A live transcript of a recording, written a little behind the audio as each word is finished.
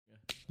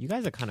You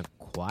guys are kind of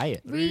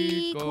quiet.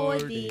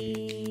 Recording.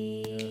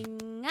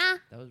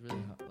 That was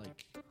really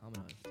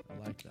harmonized. I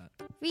like that.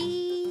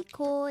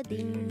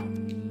 Recording.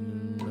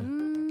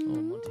 Oh,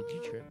 Monty, did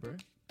you trip, bro?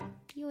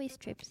 He always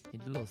trips. He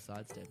did a little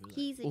sidestep.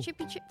 He's a Oh.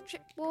 trippy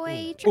trip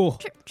boy. Oh.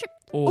 Trip.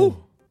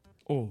 Oh.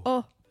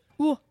 Oh.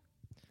 Whoa.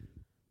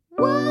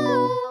 Whoa.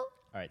 All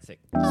right, sick.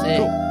 Sick.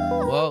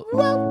 Well,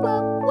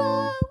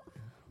 Whoa.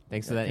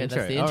 Thanks for that okay, intro.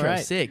 that's the intro. All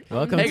right. Sick.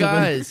 Welcome Hey to the-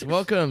 guys,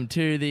 welcome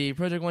to the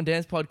Project One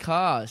Dance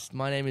podcast.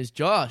 My name is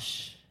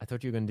Josh. I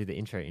thought you were going to do the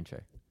intro.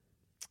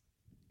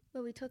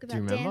 Well, we talk you about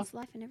remember? dance,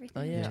 life, and everything.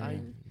 Oh, yeah, Yeah.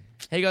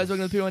 Hey guys,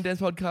 welcome to the P1 Dance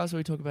podcast where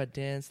we talk about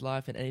dance,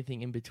 life, and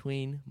anything in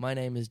between. My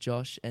name is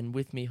Josh, and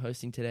with me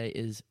hosting today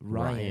is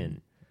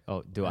Ryan.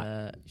 Oh, do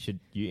I? Should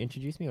you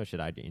introduce me or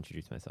should I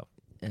introduce myself?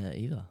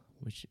 Either.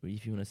 Which,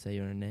 if you want to say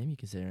your own name, you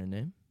can say your own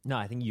name. No,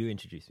 I think you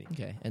introduce me.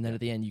 Okay, and then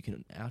at the end you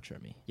can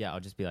outro me. Yeah, I'll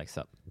just be like,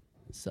 sup.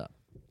 Sup.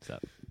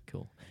 Sup.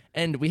 Cool.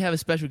 And we have a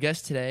special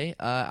guest today,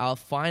 our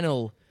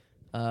final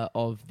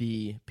of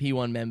the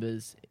P1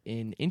 members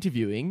in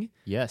interviewing.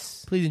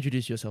 Yes. Please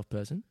introduce yourself,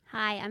 person.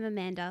 Hi, I'm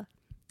Amanda.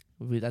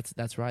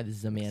 That's right. This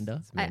is Amanda.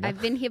 It's Amanda.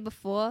 I've been here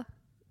before,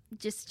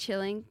 just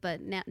chilling,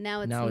 but now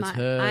it's Now it's my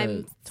her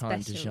I'm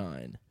time special. to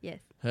shine. Yes.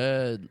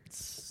 Her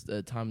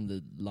time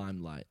the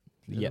limelight.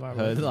 Is that Yeah, the right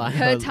her word? li-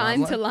 Her Her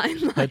time to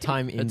limelight. Her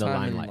time Her in the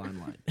time limelight.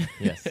 limelight.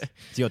 Yes.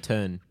 It's your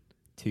turn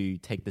to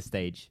take the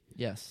stage.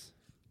 Yes.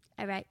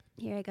 All right,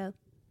 here I go.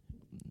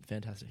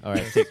 Fantastic. All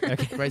right, sick.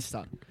 Okay. Great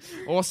start.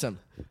 Awesome.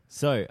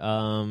 So,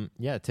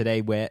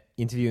 today we're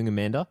interviewing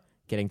Amanda,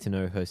 getting to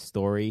know her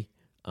story.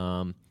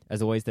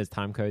 As always, there's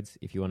time codes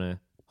if you want to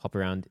hop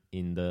around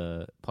in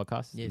the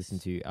podcast, Yes. listen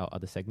to our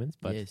other segments.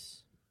 But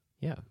Yes.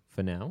 yeah,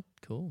 for now,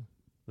 Cool.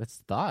 let's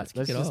start. Let's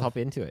Let's kick it just off. hop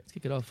into it. Let's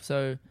kick it off.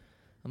 So,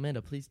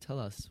 Amanda, please tell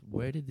us,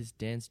 where did this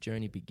dance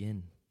journey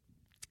begin?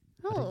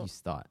 How did Oh, you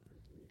start?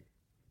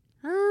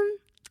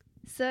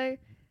 so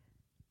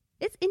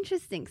it's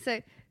interesting.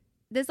 So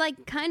there's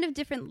like kind of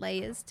different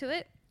layers to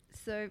it.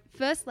 So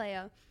first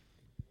layer,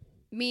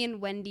 me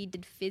and Wendy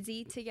did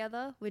Fizzy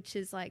together, which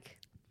is like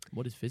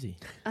What is Fizzy?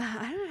 I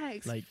don't know how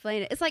to Like-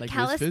 explain it. It's like like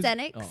Whiz Fizz?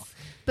 calisthenics, Oh.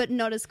 but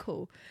not as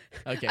cool.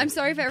 Okay. I'm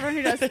sorry for everyone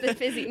who does the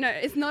Fizzy. No,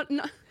 it's not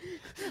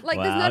like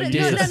Wow, there's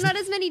Jesus. not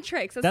as many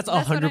tricks. That's what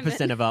I 100%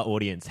 meant. of our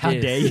audience. How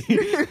Yes. dare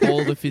you?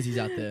 All the fizzies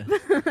out there.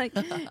 Like,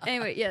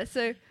 anyway, yeah.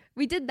 So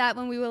we did that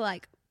when we were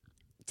like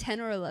 10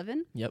 or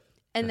 11. Yep.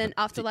 And then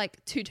after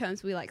like 2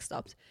 terms, we like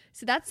stopped.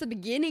 So that's the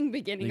beginning of our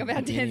The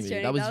dance beginning.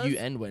 journey. That was you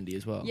and Wendy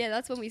as well. Yeah,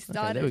 that's when we Okay,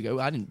 started. there we go.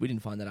 We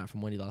didn't find that out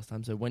from Wendy last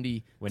time. So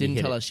Wendy Wendy didn't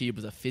hit tell it. us she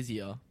was a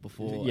physio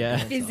before. Yeah.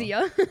 a dancer.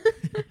 Physio.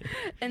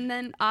 And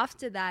then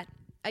after that,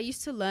 I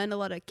used to learn a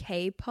lot of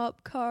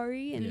K-pop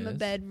choreo in my Yes.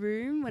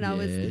 bedroom when I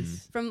was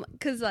Yes.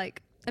 because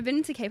like I've been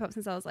into K-pop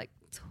since I was like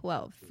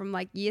 12, from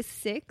like year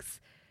 6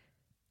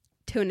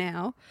 till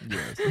now.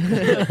 Yes.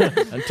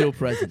 Until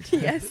present.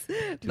 Yes,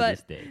 To but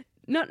this day.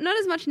 not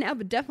as much now,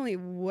 but definitely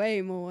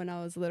way more when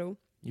I was little.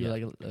 You're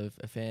Yeah. like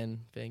a fan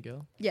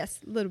girl.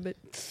 Yes, a little bit.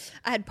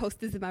 I had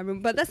posters in my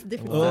room, but that's a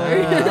different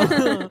Wow.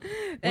 story.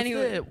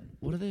 Anyway,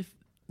 What are they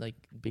like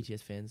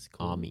BTS fans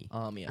called? Army.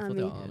 Army. I thought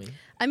they were Army. Army.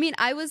 I mean,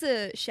 I was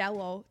a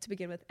shawol to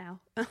begin with. Ow,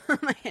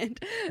 my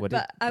hand. What did,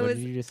 but I what was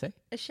did you just say?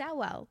 a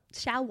shawol.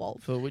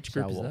 For which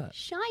group is Shawol. that?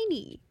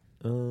 Shiny.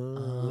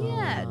 Oh.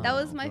 Yeah, that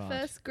was my right.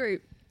 first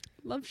group.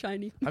 Love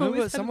Shiny. I remember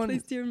Always had a someone-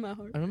 place dear in my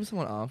heart. I remember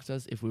someone asked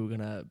us if we were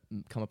gonna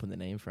come up with a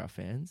name for our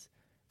fans,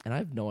 and I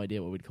have no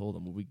idea what we'd call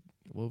them.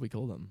 What would we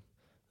call them?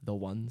 The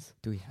ones.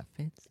 Do we have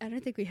fans? I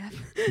don't think we have.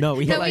 No,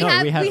 we No, have. we no,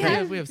 have- we have. we fans.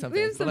 have- we have some we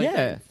have fans. some but, like,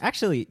 Yeah,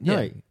 actually, no.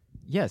 Yeah.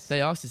 Yes.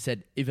 they asked and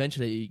said,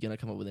 eventually you're gonna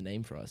come up with a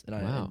name for us, and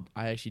Wow.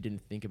 I actually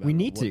didn't think about. We it.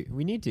 need What- to.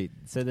 We need to.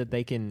 So that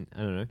they can, I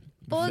don't know,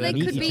 Or they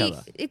meet could each be.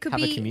 other. It could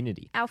have a be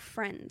community. our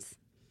friends.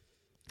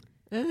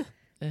 Eh.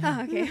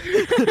 Oh, okay.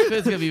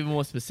 It's gonna be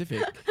more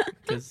specific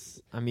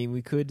because I mean,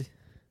 we could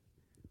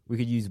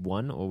use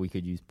one, or we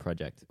could use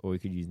project, or we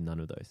could use none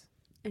of those.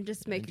 And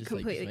just make it just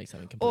completely. make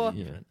something Or-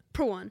 completely different.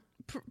 Prawn.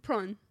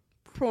 Prawn.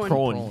 Prawn.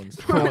 Prawns.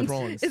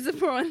 Prawns. It's a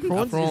prawn.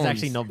 Prawns prawns. is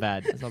actually not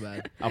bad. That's not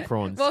bad. Our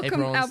prawns. Welcome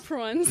prawns. our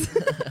prawns.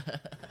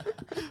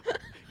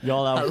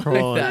 Y'all I are like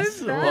prawns. that.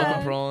 So bad.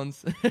 Welcome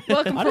prawns.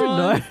 Welcome I don't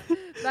prawns. know.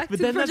 Back But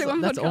to then Project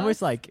One that's podcast.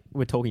 almost like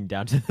we're talking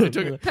down to the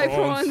talking Hey,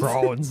 prawns.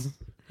 prawns.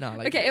 No,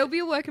 like Okay, it'll be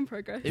a work in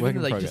progress. even Work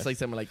in like progress. just like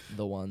something like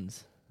the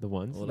ones The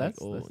ones. or That's,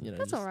 like or that's you know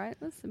That's just all right.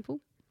 That's simple.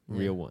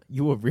 real one.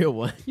 You a real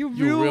one. You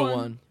You real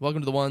one.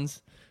 Welcome to the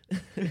ones.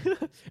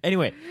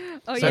 Anyway,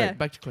 Oh Sorry, yeah.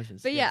 back to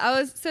questions. But yeah, I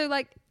was so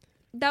like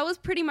that was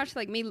pretty much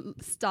like me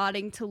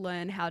starting to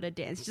learn how to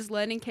dance, just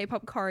learning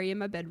K-pop choreo in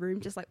my bedroom,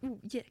 just like ooh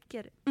yeah,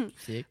 get it.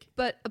 Sick.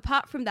 But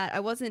apart from that, I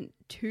wasn't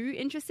too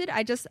interested.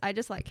 I just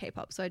like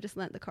K-pop, so I just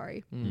learnt the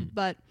choreo.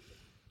 But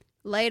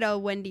later,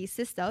 Wendy's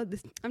sister,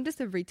 I'm just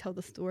to retell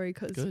the story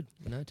because Good.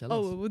 No, tell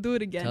oh us. we'll do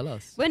it again. Tell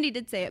us. Wendy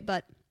did say it,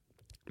 but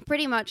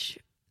pretty much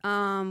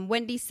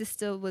Wendy's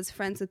sister was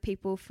friends with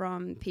people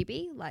from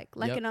PB, like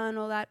Lekina and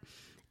all that.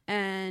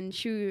 and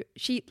she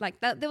like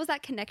that. There was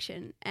that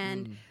connection,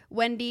 and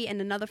Wendy and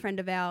another friend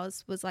of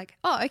ours was like,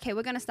 "Oh, okay,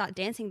 we're gonna start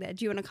dancing there.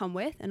 Do you want to come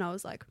with?" And I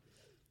was like,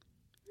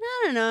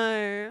 "I don't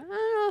know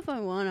if I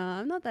wanna.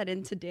 I'm not that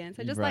into dance.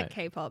 I just like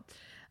K-pop."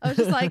 I was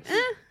just like,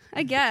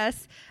 I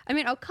guess. I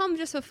mean, I'll come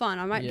just for fun.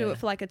 I might do it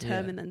for like a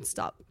term and then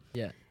stop.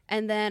 Yeah.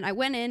 And then I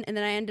went in, and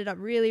then I ended up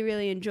really,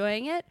 really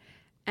enjoying it.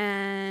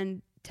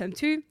 And term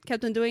 2,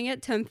 kept on doing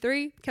it. Term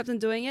 3, kept on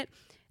doing it.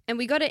 And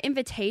we got an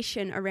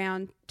invitation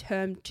around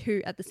term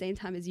 2 at the same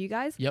time as you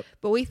guys. Yep.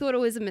 But we thought it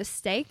was a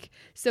mistake,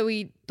 so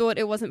we thought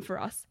it wasn't for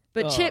us.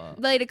 But Chip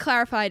later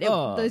clarified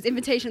those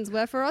invitations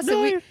were for us.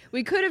 So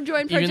we could have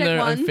joined Project Even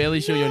though 1. I'm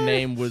fairly sure your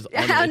name was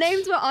on Our it.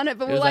 names were on it,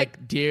 but It we're was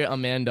like, Dear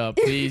Amanda,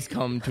 please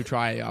come to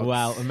tryouts.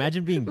 Wow,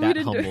 imagine being We that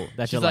didn't do humble.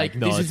 That She's you're like,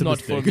 no, this it's is a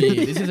not for mistake.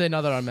 me. This is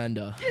another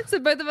Amanda. so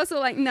both of us were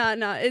like, nah,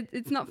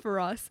 it's not for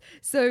us.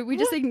 So we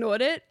just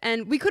ignored it.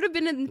 And we could have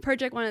been in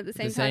Project 1 at the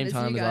same time as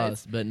you guys.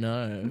 us, but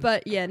no.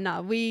 But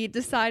yeah, we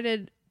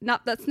decided, no,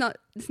 it's not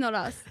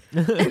us.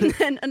 And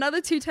then another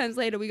 2 terms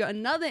later, we got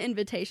another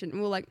invitation,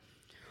 and we're like,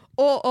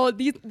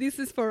 this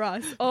is for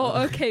us.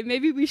 Okay,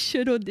 maybe we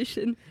should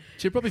audition.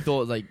 She probably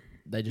thought like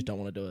they just don't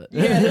want to do it.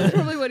 Yeah, that's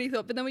probably what he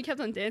thought. But then we kept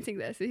on dancing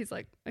there, so he's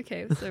like,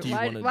 okay, so Do you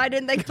why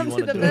didn't they come to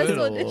wanna the do first it,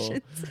 or-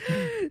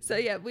 auditions? So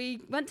yeah,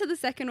 we went to the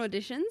second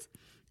auditions,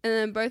 and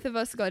then both of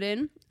us got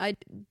in. I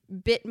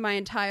bit my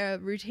entire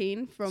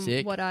routine from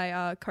Sick. what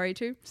I choreo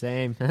to.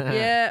 Same.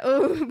 Yeah,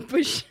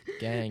 push.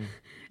 Gang.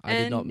 I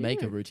did And, not make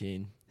yeah. a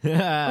routine.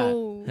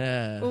 Oh,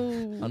 Yeah.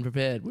 oh.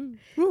 Unprepared. Woo.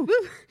 Woo.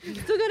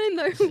 Still got in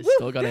though.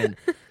 Still got in.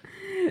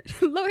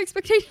 Low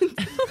expectations.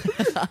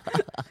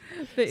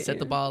 But, Set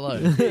the bar low.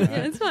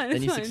 Yeah, it's fine. Then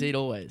It's you fine. succeed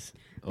always.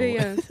 But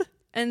yeah.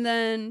 And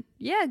then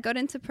got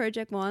into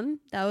Project 1.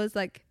 That was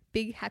like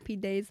big happy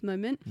days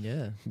moment.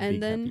 Yeah. And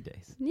Big then happy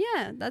days.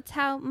 yeah, that's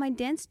how my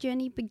dance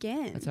journey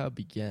began. That's how it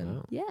began.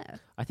 Wow. Yeah.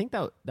 I think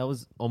that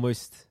was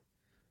almost.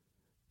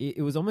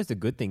 It was almost a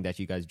good thing that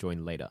you guys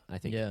joined later. I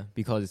think. Yeah.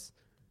 Because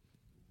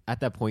at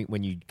that point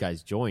when you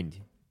guys joined,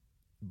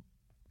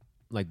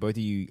 like both of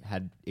you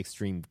had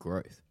extreme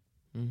growth,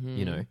 Mm-hmm.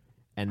 you know,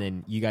 and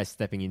then you guys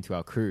stepping into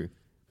our crew,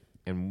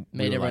 and we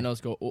Made were everyone like,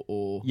 else go,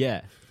 oh.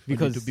 yeah,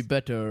 Because because to be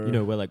better. you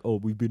know, we're like, oh,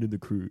 we've been in the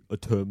crew a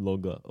term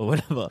longer or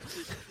whatever.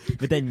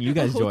 But then you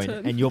guys whole join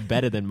term. and you're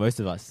better than most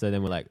of us. So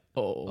then we're like,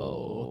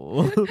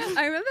 Oh.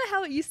 I remember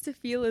how it used to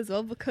feel as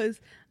well, because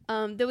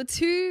there were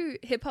 2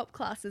 hip hop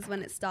classes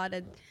when it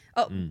started.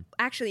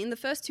 Actually, in the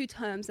first 2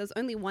 terms, there was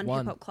only one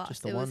hip hop class.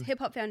 just the It was one. hip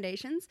hop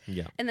foundations.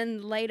 yeah, And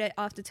then later,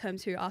 after term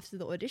 2, after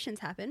the auditions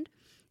happened,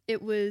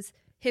 it was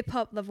hip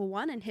hop level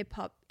 1 and hip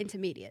hop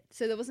intermediate.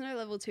 So there was no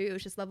level 2, it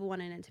was just level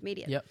 1 and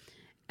intermediate. Yep.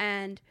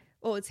 And,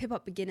 it's hip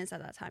hop beginners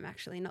at that time,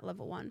 actually, not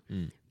level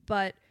 1.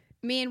 But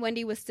me and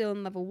Wendy were still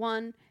in level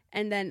 1,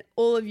 and then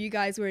all of you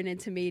guys were in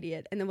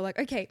intermediate. And then we're like,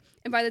 okay.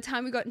 And by the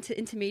time we got into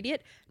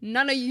intermediate,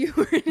 none of you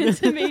were in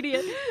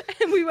intermediate.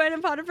 And we weren't a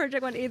part of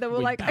Project 1 either. We're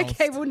We like, bounced.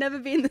 okay, we'll never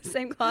be in the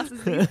same class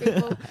as these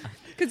people.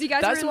 Because you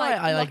guys That's were in, why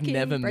I locking,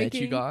 never met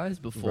breaking. you guys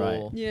before.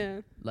 Right.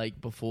 Yeah. Like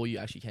before you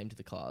actually came to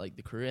the class, like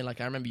the crew. And like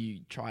I remember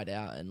you tried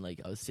out, and like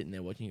I was sitting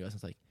there watching you guys. And I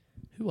was like,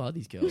 who are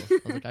these girls? I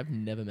was like, I've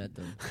never met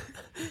them.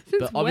 Since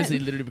But obviously,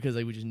 when? literally because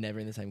they were just never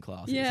in the same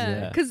class. Yeah,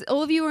 Yeah. because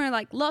all of you were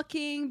like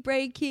locking,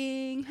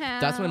 breaking,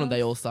 house. That's when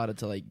they all started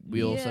to like,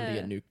 we all started to Yeah.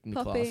 get new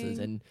Popping. classes.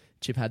 And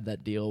Chip had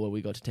that deal where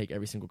we got to take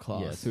every single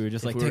class. Yeah, so we were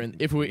just if like, we were take-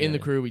 if we were in the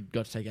yeah. crew, we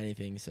got to take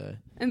anything. So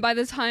And by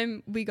the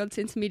time we got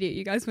to intermediate,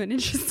 you guys weren't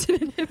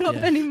interested in hip hop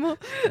Yeah. anymore.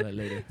 like,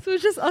 later, So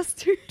it's just us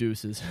 2.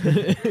 deuces.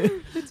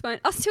 It's fine.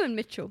 Us 2 and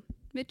Mitchell.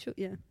 Mitchell,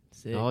 yeah.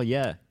 Sick. oh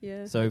yeah.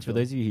 Yeah. So Mitchell. for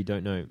those of you who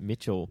don't know,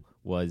 Mitchell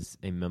was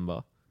a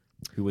member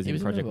who was He in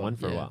was Project member, 1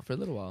 for a yeah, while For a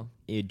little while.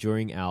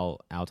 during our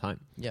time.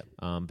 Yep.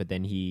 But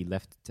then he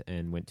left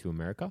and went to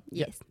America.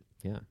 Yes.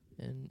 Yeah.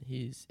 And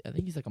I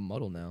think he's like a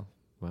model now.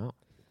 Wow.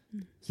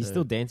 He So-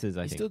 still dances.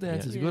 I He think. still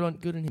dances. Yeah.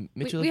 Good on him.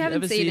 Mitchell, we if you haven't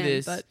ever seen see him,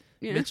 this, but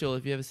yeah. Mitchell,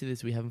 if you ever see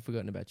this, we haven't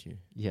forgotten about you.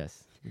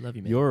 Yes. We love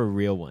you, man. You're a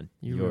real one.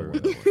 You're You're a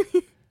real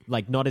one.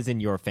 like not as in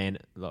you're a fan.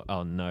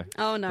 Oh no.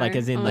 Oh no. Like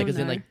as in oh, like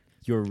no.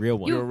 you're a real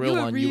one. You're a real you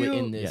one. You were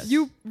in this. Yes.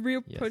 You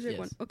real Yes. Project Yes.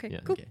 1. Okay, Yeah.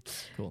 cool. Okay,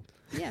 cool.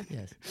 Yeah.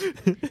 Yes.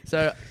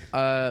 So,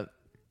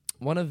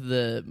 one of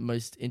the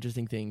most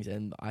interesting things,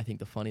 and I think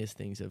the funniest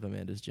things of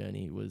Amanda's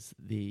journey was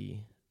the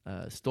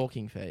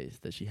stalking phase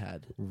that she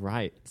had.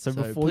 Right. So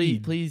before please,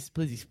 you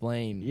please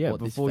explain. yeah what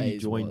before this you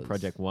phase joined was.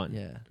 Project 1.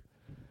 Yeah.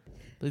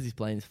 Please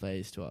explain this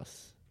phase to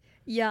us.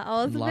 Yeah,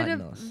 I was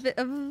Enlighten us.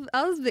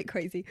 I was a bit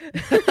crazy.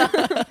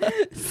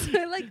 So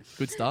like,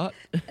 Good start.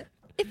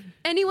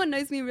 anyone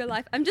knows me in real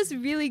life, I'm just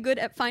really good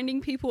at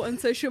finding people on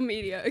social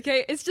media.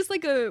 Okay, it's just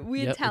like a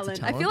weird Yep, it's a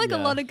talent. I feel talent, like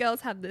a yeah. lot of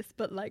girls have this,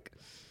 but like,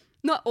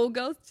 not all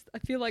girls. I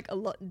feel like a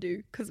lot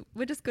do, because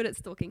we're just good at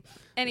stalking.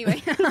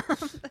 Anyway,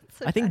 that's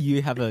so I think bad.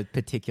 you have a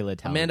particular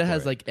talent. Amanda for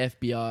has it. like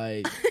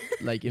FBI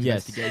like Yes.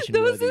 investigation.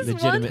 There was this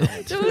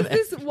Legitimate. there was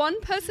this one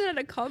person at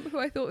a comp who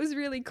I thought was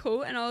really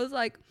cool, and I was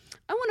like,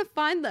 I want to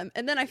find them,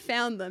 and then I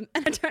found them,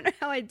 and I don't know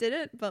how I did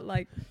it, but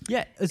like,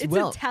 yeah as it's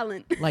well. a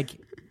talent. Like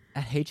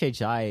at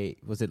HHI,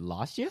 was it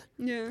last year?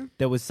 Yeah.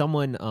 There was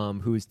someone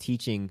who was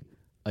teaching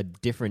a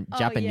different Oh,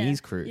 Japanese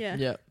yeah. crew. Yeah.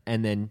 Yeah.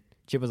 And then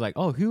Chip was like,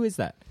 "Oh, who is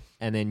that?"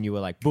 And then you were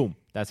like, "Boom,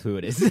 that's who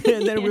it is."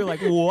 And then we were like,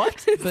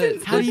 "What?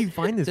 But How do you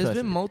find this There's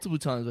person?" been multiple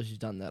times where she's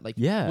done that. Like,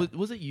 Yeah.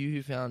 was it you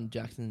who found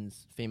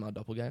Jackson's female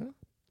doppelganger?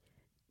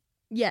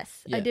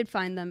 Yes, I Yeah. did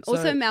find them. So-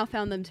 Also, Mal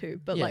found them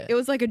too, but like Yeah. it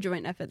was like a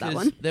joint effort. That 'Cause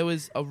one. There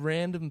was a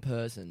random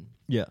person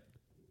Yeah,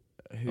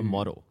 who a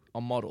model.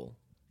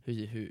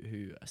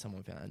 who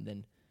someone found, and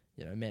then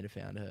Amanda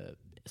found her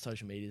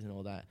social medias and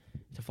all that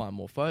to find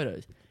more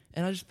photos.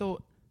 And I just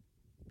thought,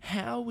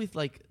 how with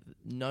like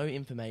no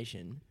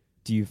information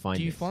Do you find?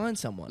 do you this? find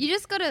someone? You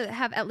just got to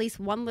have at least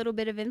one little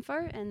bit of info,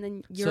 and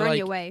then you're So, on like,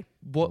 your way.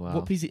 What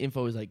Wow. piece of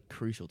info is like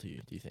crucial to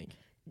you? Do you think?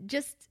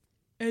 Just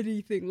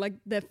anything, like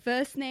their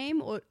first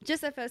name or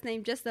just their first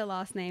name, just their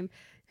last name,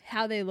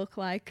 how they look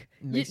like.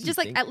 Makes you Just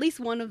like think. at least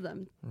one of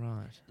them,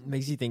 Right.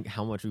 Makes you think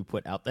how much we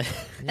put out there.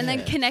 and then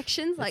Yeah.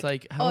 connections. It's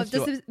Like, how oh, much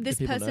do this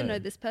people person know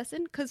this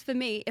person? Because for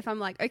me, if I'm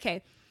like,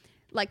 okay,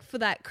 like for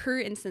that crew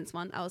instance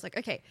one, I was like,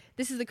 okay,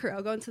 this is the crew.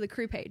 I'll go into the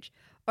crew page.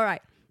 All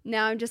right,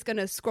 now I'm just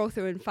gonna scroll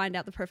through and find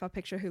out the profile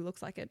picture who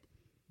looks like it.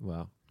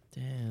 Wow.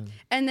 Damn.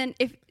 And then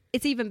if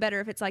it's even better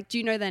if it's like, do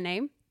you know their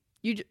name?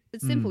 It's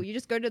simple. You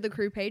just go to the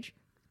crew page,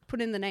 put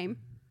in the name.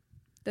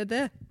 They're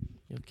there.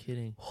 You're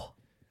kidding.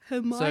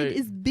 Her mind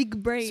is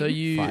big brain. So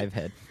you 5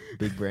 head,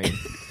 big brain.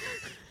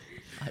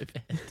 I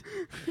bet.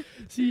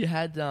 So you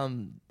had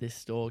this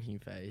stalking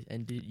phase,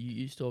 and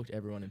you stalked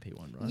everyone in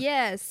P1, right?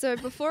 Yeah, so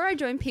before I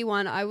joined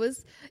P1,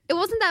 it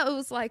wasn't that it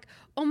was like,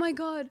 oh my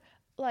God,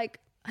 like,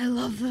 I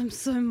love them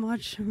so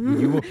much.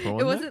 You were prawn. It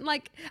though? wasn't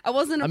like, I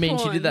wasn't a I mean,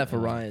 she prawn. did that for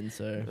Ryan,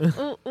 so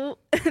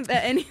But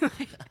anyway.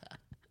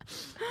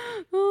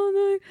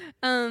 Oh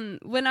no.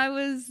 When I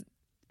was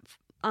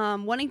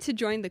wanting to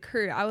join the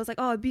crew, I was like,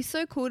 oh, it'd be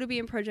so cool to be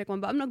in Project One,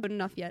 but I'm not good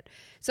enough yet.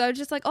 So I was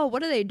just like, oh,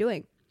 what are they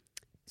doing?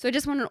 So I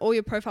just wanted all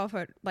your profile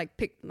photo, like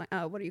pick,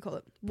 what do you call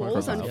it?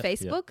 Walls on Profile.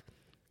 Facebook.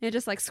 And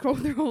just like scroll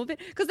through all of it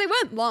because they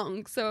weren't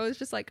long. So it was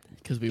just like,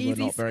 because we were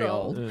easy not very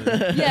scroll.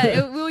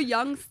 old. we were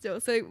young still,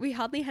 so we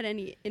hardly had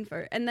any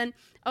info. And then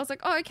I was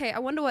like, oh, okay, I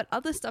wonder what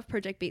other stuff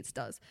Project Beats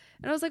does.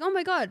 And I was like, oh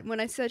my God, when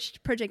I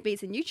searched Project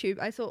Beats in YouTube,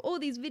 I saw all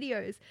these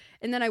videos.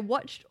 And then I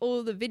watched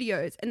all the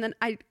videos. And then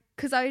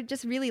because I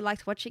just really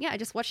liked watching it, I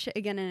just watched it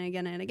again and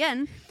again and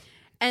again.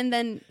 And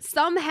then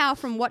somehow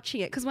from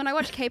watching it, because when I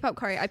watched K-pop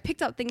choreo, I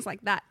picked up things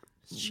like that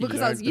She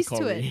because I was learned the used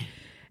to it. choreo.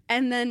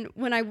 And then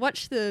when I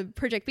watched the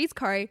Project Beats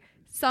choreo,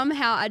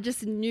 somehow I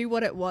just knew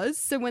what it was.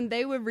 So when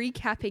they were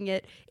recapping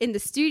it in the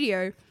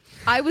studio,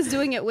 I was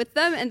doing it with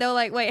them, and they were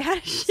like, "Wait, how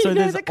does she So know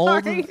there's the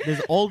old, choreo?"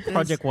 there's old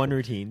Project One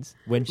routines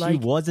when she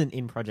Like- wasn't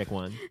in Project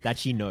One that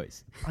she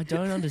knows. I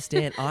don't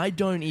understand. I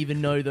don't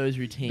even know those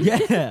routines.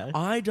 Yeah.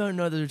 I don't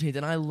know those routines,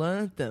 and I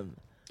learned them.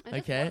 I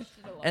just Okay, watched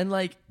it a lot. and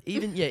like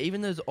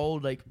even those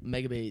old like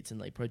Mega Beats and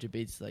like Project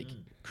Beats like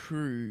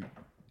crew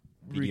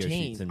Video shoots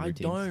routines, and I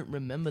routines. don't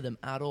remember them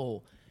at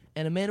all.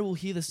 And Amanda will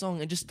hear the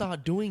song and just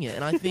start doing it,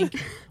 and I think,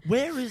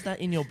 where is that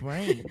in your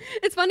brain?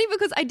 It's funny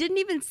because I didn't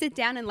even sit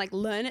down and like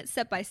learn it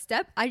step by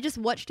step. I just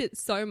watched it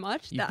so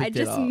much You that I picked it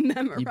just up. You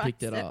memorized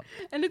picked it up.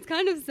 And it's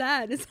kind of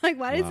sad. It's like,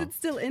 why is Wow. it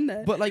still in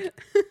there? But like,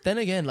 then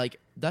again, like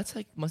that's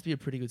like must be a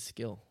pretty good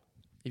skill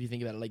if you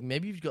think about it. Like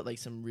maybe you've got like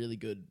some really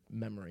good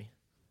memory,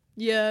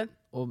 yeah,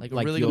 Or like a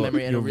really good you're-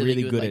 memory and a you're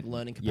really good like at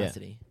learning yeah.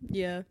 capacity,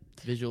 yeah.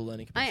 visual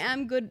learning I capacity.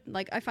 am good.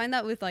 Like I find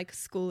that with like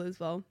school as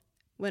well.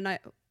 When I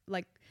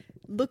like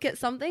look at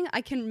something, I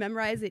can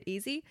memorize it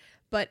easy.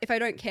 But if I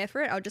don't care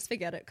for it, I'll just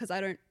forget it because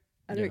I don't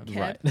Yeah.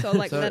 care. Right. So I'll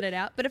like So let it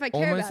out. But if I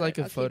care Almost about like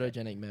it, a I'll keep it.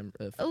 photogenic memory.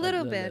 A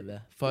little bit.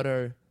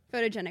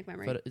 Photogenic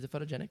memory. Is it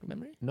photogenic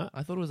memory? Mm. No,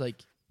 I thought it was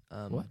like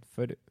What?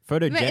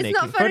 Photogenic. Wait, it's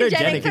not Photogenic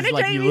photogenic. is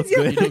like Photogenic you means look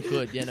you- You good. look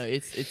good. Yeah, no,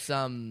 it's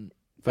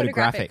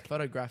Photographic.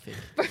 photographic.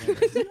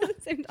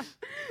 Same time.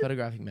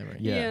 Photographic memory.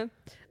 Yeah.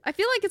 I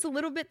feel like it's a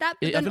little bit that.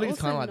 But I then feel like it's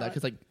also kind of like that not.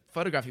 because like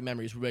photographic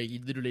memory is where you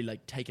literally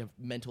like take a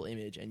mental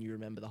image and you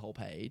remember the whole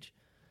page,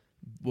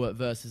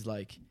 versus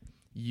like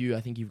I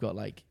think you've got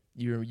like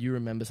you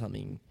remember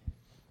something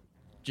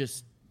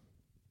just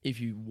if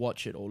you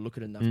watch it or look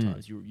at it enough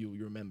times you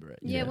remember it.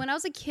 Yeah, when I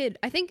was a kid,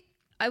 I think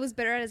I was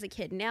better at it as a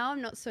kid. Now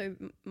I'm not so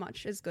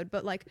much as good,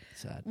 but like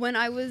Sad. when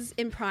I was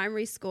in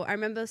primary school, I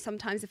remember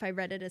sometimes if I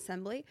read at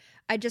assembly,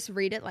 I'd just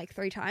read it like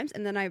 3 times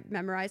and then I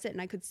memorize it and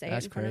I could say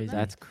That's it in front of crazy. them.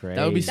 That's crazy.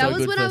 That would be so That was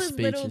good when for I was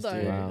speeches, little, though.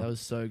 dude. Wow. That was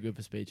so good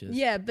for speeches.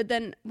 Yeah, but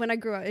then when I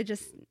grew up, it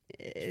just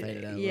Faded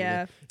out a little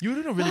yeah. bit. You would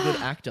have been a really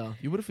good actor.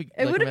 You would have It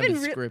would have been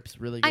remembered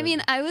scripts really good. I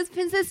mean, I was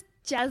Princess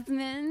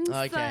Jasmine.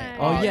 Okay. so-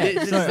 Oh, yeah.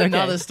 This is So, okay.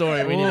 another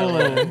story. We need to Whoa,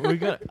 learn. we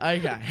got.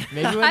 Okay.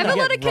 Maybe when I have we a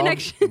lot get of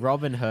connection.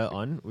 Rob and her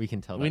on, we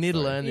can tell. We that need to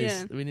story. learn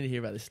this. Yeah. We need to hear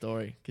about this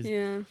story because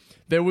Yeah.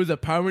 there was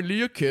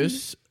apparently a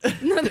kiss.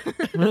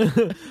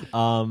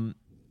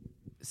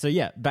 So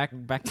yeah, back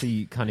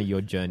to kind of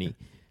your journey.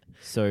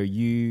 So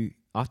you,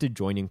 after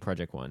joining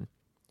Project One,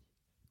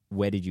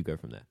 where did you go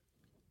from there?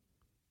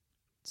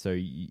 So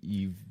you've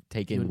Your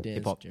taken dance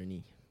hip hop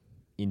journey.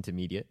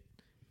 intermediate.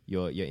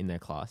 You're in their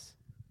class.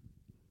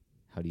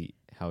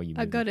 how you?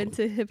 I got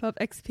into hip hop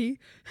XP.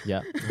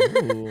 Yeah.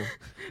 Ooh.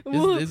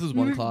 This was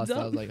one Moved class that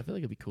I up. was like, I feel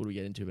like it'd be cool to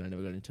get into, but I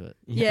never got into it.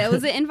 Yeah, it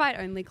was an invite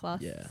only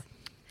class. Yeah,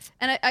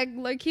 And I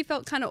low key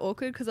felt kind of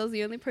awkward because I was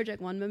the only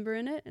Project One member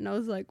in it, and I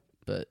was like,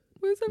 but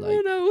 "Where's like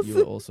everyone else?" you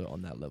were also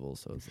on that level,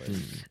 so it's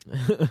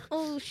like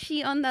Oh,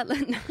 she on that.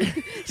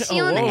 She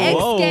Oh, on whoa, X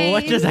whoa, Games.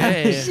 what just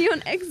happened? She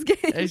on X Games.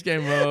 X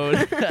game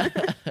mode.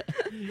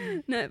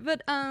 No,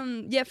 but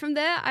yeah, from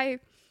there I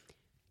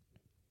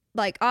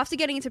like after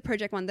getting into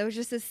Project One, there was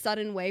just this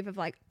sudden wave of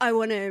like I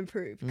want to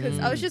improve because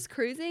I was just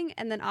cruising,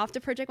 and then after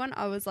Project One,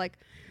 I was like,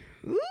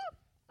 ooh,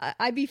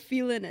 I be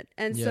feeling it,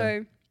 and Yeah.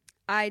 so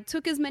I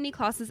took as many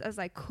classes as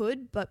I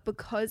could, but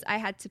because I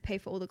had to pay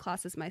for all the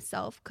classes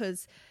myself,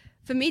 because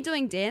for me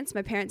doing dance,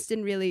 my parents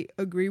didn't really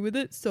agree with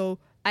it, so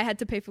I had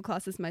to pay for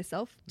classes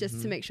myself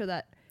just to make sure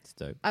that It's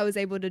dope. I was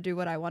able to do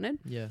what I wanted.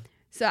 Yeah,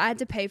 So I had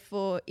to pay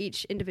for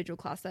each individual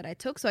class that I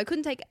took. So I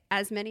couldn't take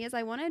as many as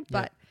I wanted,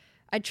 but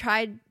I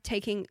tried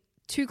taking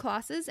 2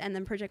 classes and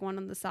then Project One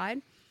on the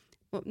side.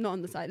 Well, not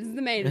on the side. This is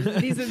the main.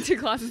 These are the 2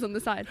 classes on the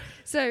side.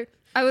 So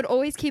I would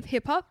always keep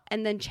hip hop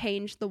and then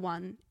change the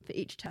one for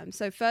each term.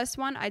 So first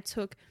one, I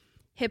took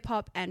hip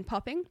hop and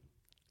popping.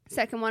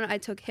 Second one, I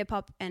took hip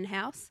hop and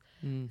house.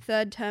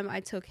 Third term, I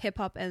took hip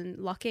hop and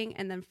locking.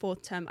 And then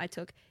fourth term, I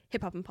took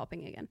hip hop and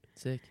popping again.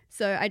 sick.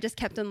 So I just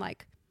kept on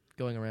like,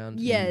 Going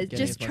around. yeah, and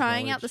getting just as much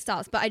trying out the knowledge.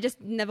 styles. But I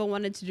just never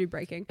wanted to do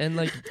breaking. And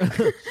like,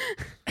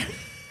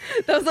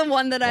 That was the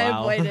one that I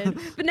Wow. avoided.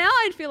 But now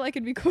I'd feel like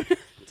it'd be cool to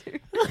do.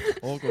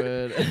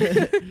 awkward.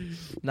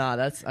 Nah,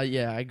 that's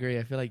yeah, I agree.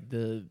 I feel like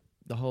the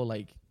whole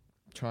like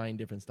trying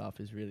different stuff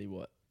is really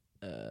what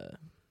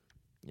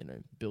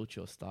built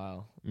your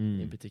style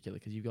in particular,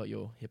 because you've got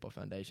your hip hop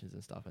foundations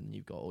and stuff, and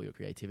you've got all your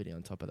creativity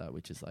on top of that,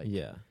 which is like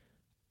Yeah.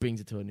 brings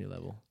it to a new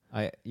level.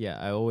 I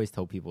always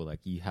tell people like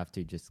you have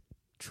to just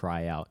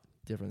try out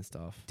Different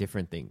stuff.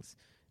 different things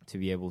to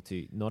be able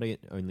to not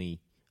only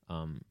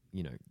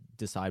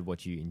decide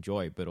what you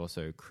enjoy, but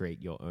also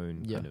create your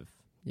own Yeah. kind of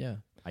Yeah,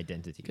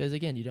 identity. because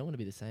again, you don't want to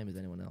be the same as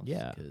anyone else.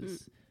 Yeah.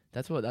 because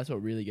that's what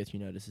really gets you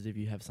noticed, is if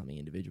you have something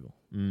individual.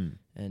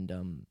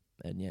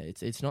 And yeah,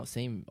 it's not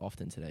seen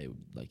often today,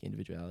 like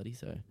individuality.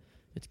 So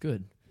it's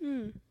good.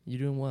 You're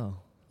doing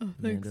well. Oh,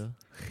 thanks. Amanda.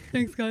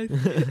 Thanks, guys.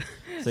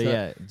 So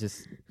yeah,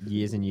 just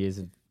years and years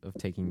of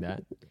taking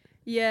that.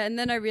 Yeah, and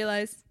then I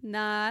realized,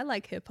 nah, I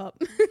like hip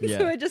hop. Yeah.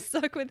 So I just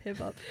stuck with hip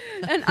hop.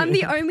 And I'm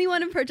the only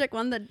one in Project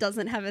One that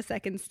doesn't have a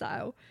second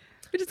style,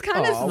 which is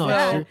kind of Oh, Not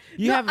sad. true.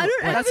 You No, have I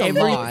don't have That's a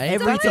every- lie.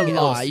 That's a everything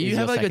else lie. is You your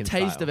have like a second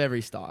taste style. of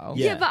every style.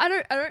 Yeah. Yeah, but I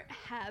don't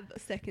have a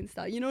second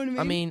style. You know what I mean?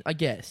 I mean, I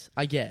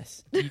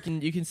guess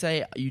you can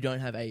say you don't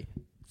have a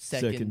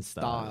second Second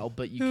style. style,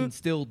 but you can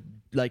still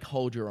like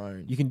hold your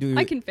own. You can do.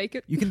 I can fake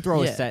it. You can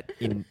throw Yeah. a set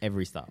in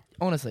every style.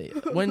 Honestly,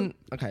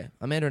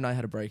 Amanda and I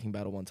had a breaking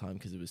battle one time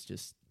because it was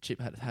just Chip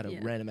had a Yeah.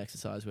 random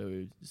exercise where we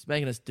were just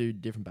making us do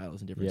different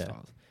battles in different Yeah.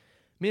 styles.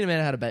 Me and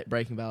Amanda had a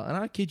breaking battle, and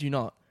I kid you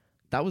not,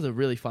 that was a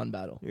really fun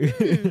battle.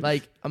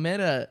 Like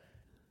Amanda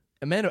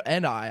and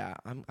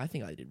I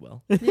think I did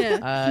well.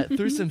 Yeah.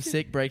 Through some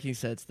sick breaking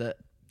sets that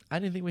I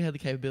didn't think we had the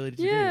capability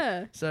to do.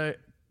 Yeah. So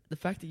the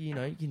fact that you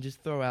can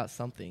just throw out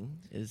something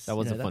is That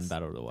was a fun that's-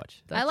 battle to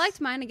watch. I liked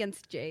mine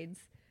against Jade's.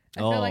 I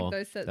feel like Oh,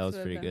 those sets that was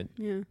were pretty better. good.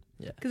 Yeah.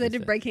 Yeah. Because I did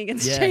That's it. breaking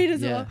against Yeah, Jade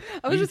as yeah. well.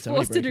 I You was did just so many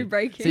forced to do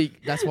breaking. See,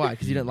 that's why,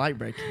 because you don't like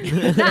breaking.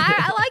 Nah,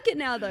 I like it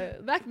now though.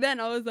 Back then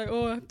I was like,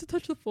 oh, I have to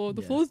touch the floor.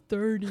 The Yeah. floor's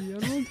dirty. I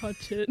don't want to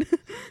touch it.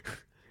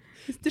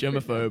 It's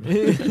different.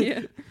 Germaphobe.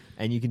 Yeah.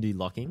 And you can do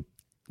locking.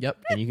 Yep.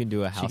 And you can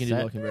do a She house can do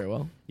set. locking very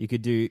well. You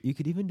could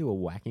even do a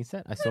whacking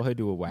set. I saw her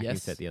do a whacking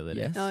Yes. set the other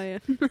day. Yes. Oh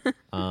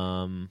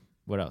yeah.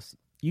 What else?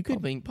 You could.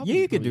 Popping Yeah,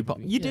 you could do probably pop.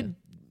 would be- You did.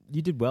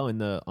 You did well in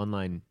the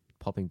online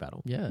popping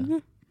battle. Yeah.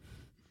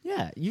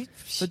 Yeah, you.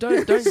 But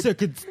don't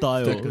second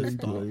style.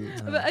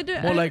 But I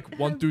don't. more I like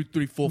 1, 2,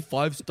 3, 4,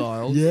 5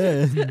 styles.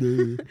 Yeah.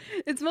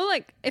 It's more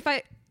like if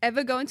I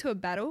ever go into a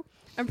battle,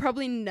 I'm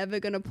probably never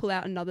gonna pull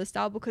out another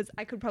style because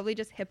I could probably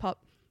just hip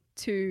hop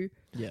to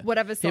Yeah.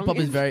 whatever song. Hip hop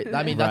is very.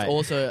 I mean, that's Right.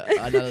 also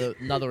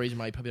another reason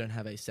why you probably don't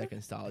have a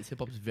second style. Is hip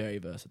hop is very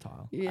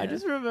versatile. Yeah. I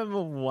just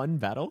remember one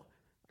battle.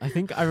 I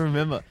think I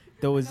remember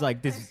there was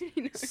like this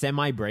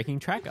semi breaking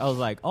track. I was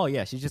like, oh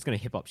yeah, she's just gonna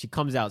hip hop. She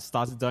comes out,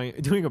 starts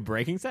doing a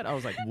breaking set. I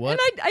was like, What?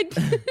 And I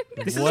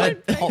this is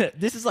What? like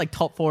this is like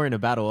top 4 in a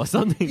battle or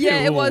something.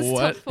 yeah, it was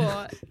What?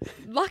 top 4.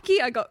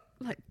 Lucky I got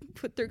like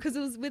put through because it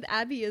was with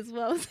Abby as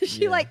well. So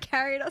she Yeah. like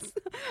carried us.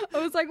 I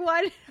was like,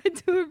 why did I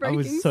do a I breaking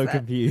was so set?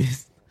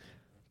 confused.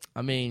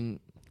 I mean,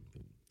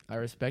 I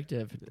respect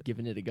her for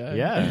giving it a go.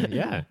 Yeah,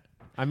 yeah.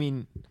 I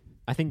mean,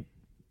 I think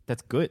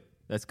that's good.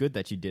 That's good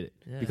that you did it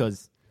Yeah.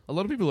 because a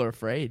lot of people are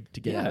afraid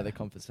to get out Yeah. of their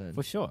comfort zone.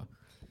 for sure.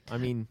 I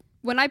mean,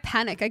 When I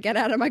panic, I get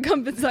out of my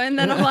comfort zone.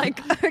 Then I'm like,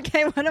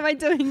 okay, what am I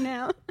doing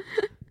now?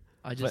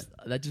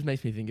 That just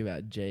makes me think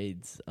about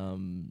Jade's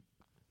one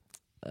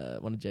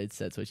of Jade's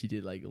sets where she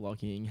did like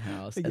locking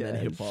house and then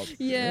Yeah. hip hop.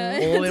 Yeah.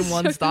 All in it's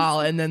one so- style,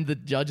 and then the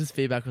judges'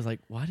 feedback was like,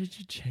 "Why did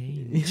you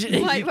change?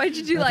 Why'd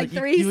you do I was like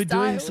 3 You were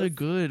doing so styles?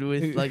 good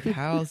with like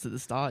house at the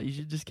start. You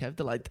should just kept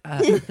it like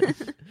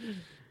that."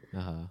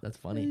 That's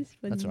funny. That is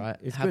funny. That's right.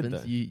 It's It good,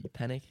 happens. though. You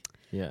panic.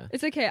 Yeah.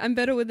 It's okay. I'm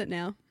better with it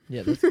now.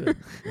 Yeah, that's good.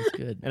 That's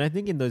good. And I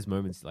think in those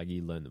moments, like,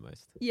 you learn the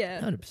most. Yeah,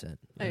 100%.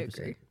 I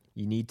agree.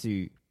 You need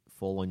to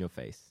fall on your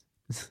face.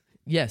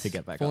 Yes. To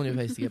get back fall up. on your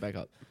face to get back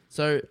up.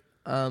 So,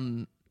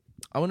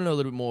 I want to know a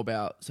little bit more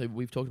about. So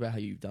we've talked about how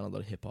you've done a lot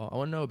of hip hop. I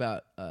want to know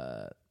about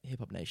Hip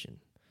Hop Nation.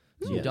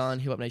 So Yes. you've done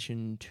Hip Hop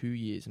Nation 2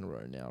 years in a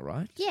row now,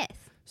 right? Yes.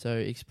 So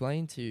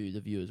explain to the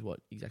viewers what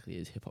exactly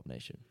is Hip Hop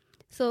Nation.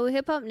 So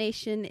Hip Hop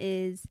Nation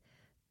is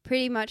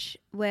pretty much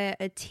where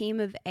a team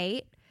of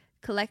 8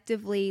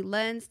 collectively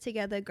learns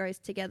together, grows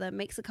together,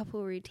 makes a couple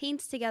of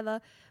routines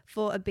together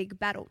for a big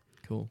battle.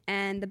 Cool.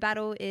 And the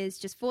battle is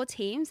just 4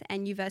 teams,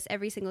 and you verse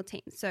every single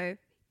team. So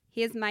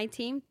here's my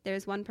team.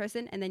 There's one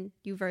person, and then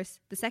you verse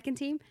the second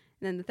team,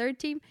 and then the third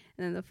team,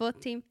 and then the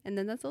fourth team, and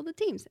then that's all the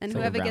teams. And So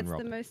a whoever round gets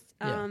robin. the most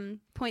Yeah.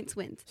 points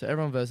wins. So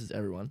everyone versus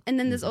everyone. And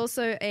then there's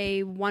also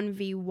a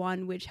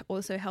 1v1, which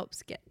also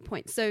helps get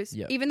points. So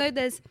Yep. even though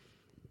there's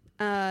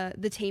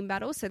the team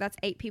battle, so that's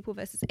 8 people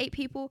versus 8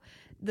 people,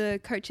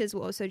 the coaches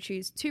will also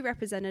choose 2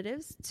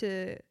 representatives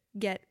to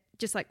get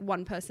just like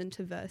one person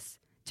to verse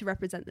to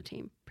represent the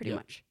team, pretty Yep.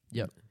 much.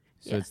 So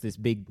Yeah. it's this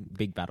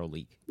big battle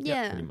league.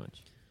 Yeah. Pretty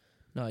much.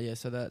 No, yeah.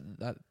 So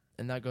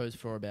that goes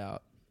for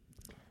about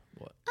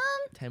what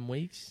 10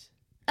 weeks.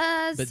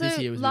 But But this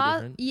year was a bit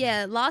different.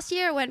 Yeah, last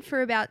year it went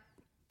for about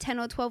 10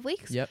 or 12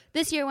 weeks. Yep.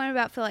 This year it went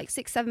about for like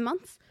 6-7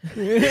 months.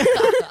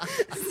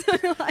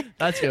 So like,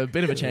 That's a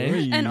bit of a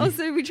change. and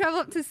also we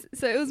traveled up to,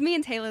 so it was me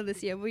and Taylor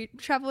this year. We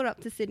traveled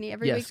up to Sydney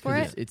every week Yes, for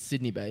because it. it's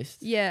Sydney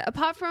based. Yeah,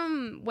 apart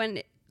from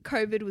when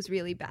COVID was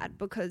really bad,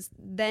 because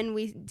then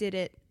we did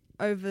it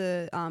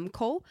over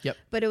call. Yep.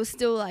 But it was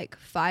still like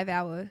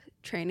 5-hour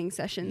training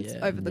sessions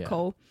Yeah. over the Yeah.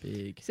 call.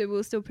 Big. So we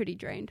were still pretty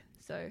drained.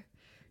 So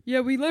yeah,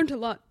 we learned a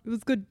lot. It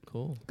was good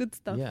Cool.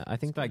 stuff. Yeah, I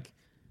think like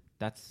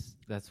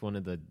that's one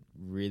of the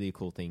really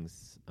cool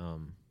things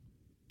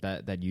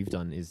that you've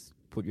done is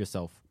put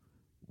yourself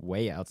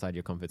way outside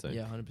your comfort zone.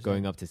 Yeah, 100%.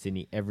 Going up to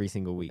Sydney every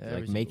single week. Every like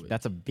single make week.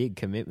 that's a big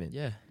commitment.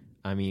 Yeah.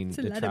 I mean, It's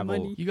a the lot of travel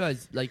money. You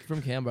guys, like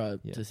from Canberra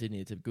Yeah. to Sydney,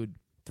 it's a good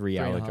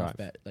 3-hour 3.5 drive.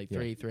 bet. Like Yeah.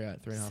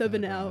 3.5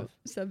 7 hour hour, drive.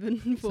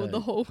 7 for So-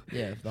 the whole.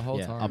 Yeah, the whole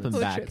Yeah, time. up and it's,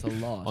 back It's a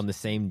lot. on the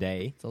same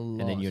day, It's a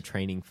lot. and then you're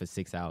training for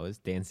 6 hours,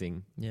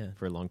 dancing yeah.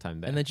 for a long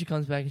time there. And then she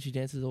comes back and she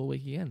dances all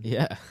week again.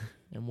 yeah.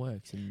 And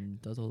works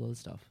and does all the other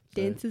stuff.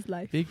 So Dance is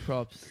life. big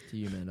props to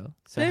you, Mando.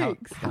 So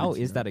Thanks. how Thanks,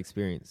 is man. that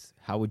experience?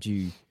 How would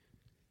you?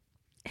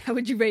 How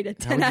would you rate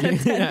it? how 10 would out you-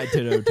 of 10. Yeah,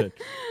 10 out of 10.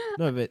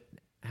 No, but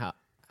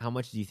how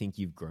much do you think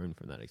you've grown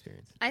from that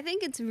experience? I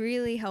think it's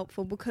really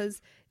helpful because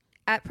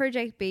at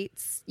Project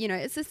Beats, you know,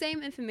 it's the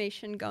same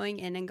information going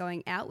in and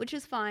going out, which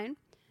is fine.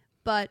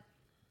 But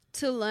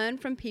to learn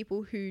from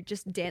people who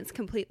just dance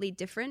completely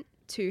different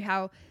to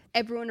how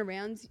everyone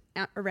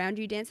around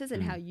you dances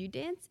and how you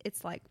dance,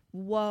 it's like,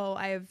 whoa,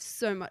 I have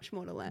so much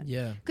more to learn.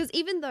 Yeah. Because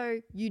even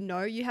though you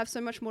know you have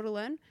so much more to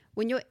learn,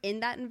 when you're in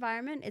that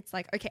environment, it's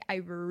like, okay, I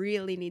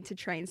really need to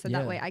train so Yeah.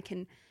 that way I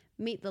can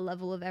meet the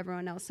level of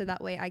everyone else. So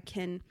that way I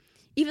can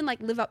even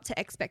like live up to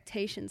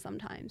expectations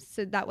sometimes.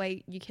 So that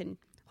way you can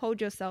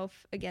hold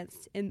yourself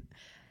against, in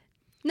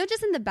not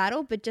just in the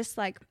battle, but just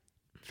like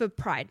for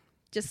pride.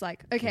 Just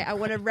like, okay, I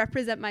want to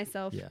represent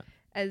myself Yeah.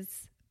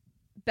 as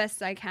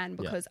best I can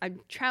because I'm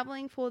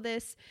traveling for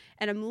this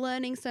and I'm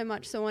learning so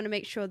much. So I want to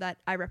make sure that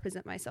I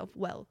represent myself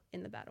well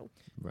in the battle.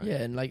 Right. Yeah,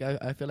 and like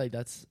I feel like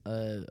that's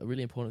a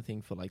really important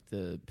thing for like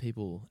the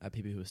people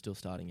who are still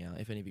starting out.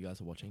 If any of you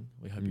guys are watching,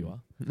 we hope you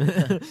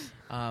are.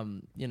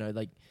 You know,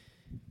 like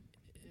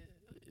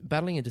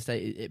battling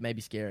interstate, it may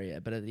be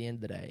scarier, but at the end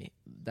of the day,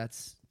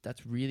 that's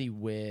really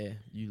where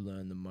you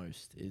learn the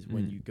most is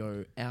when you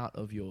go out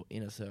of your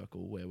inner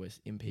circle where we're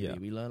in PB. Yeah.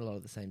 We learn a lot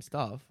of the same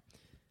stuff,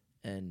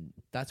 and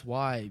that's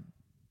why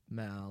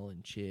Mal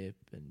and Chip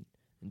and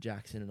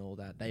Jackson and all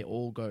that, they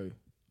all go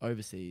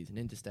overseas and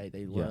interstate.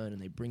 They Yeah. learn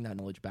and they bring that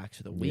knowledge back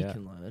so that we Yeah.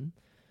 can learn.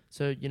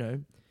 So, you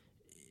know,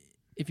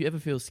 if you ever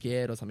feel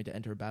scared or something to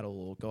enter a battle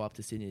or go up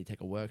to Sydney to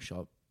take a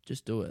workshop,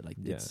 just do it. Like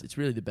Yeah. it's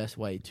really the best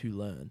way to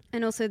learn.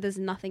 And also there's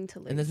nothing to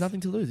lose. And there's nothing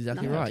to lose.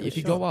 Exactly Nothing right. to If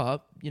you lose. go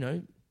up, you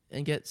know,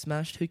 and get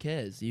smashed, who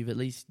cares? You've at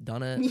least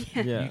done it.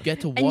 Yeah. Yeah. You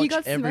get to watch And you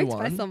got everyone.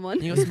 smoked by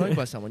someone. You got smoked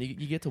by someone.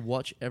 You get to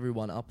watch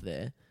everyone up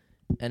there.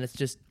 And it's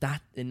just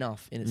that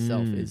enough in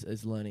itself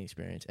is learning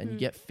experience. And you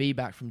get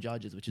feedback from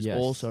judges, which is Yes.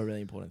 also a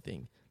really important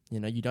thing. You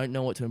know, you don't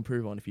know what to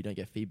improve on if you don't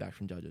get feedback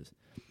from judges.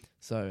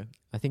 So,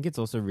 I think it's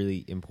also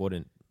really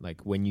important,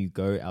 like when you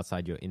go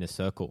outside your inner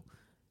circle,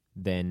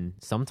 then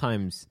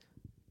sometimes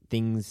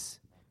things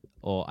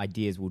or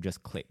ideas will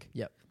just click.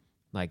 Yep.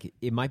 Like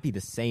it might be the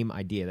same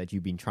idea that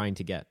you've been trying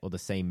to get or the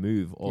same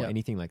move or Yep.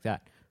 anything like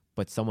that,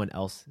 but someone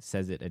else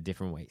says it a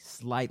different way,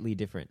 slightly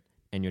different.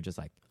 And you're just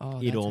like, oh,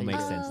 it that's all how you makes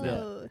do it. sense now.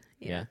 Oh,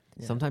 yeah.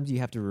 Yeah. Sometimes you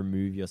have to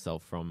remove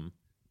yourself from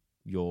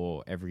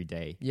your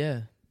everyday,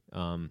 Yeah.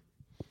 to,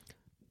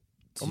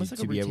 Almost like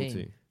to a be able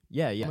routine. to,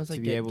 yeah, Almost to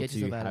like be get able to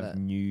yourself out of have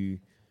that. new,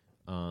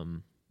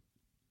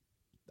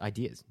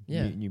 ideas,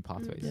 Yeah. new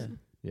pathways. Yeah.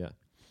 Yeah.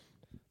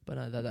 But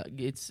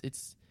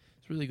it's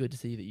really good to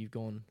see that you've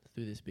gone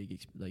through this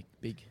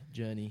big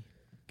journey,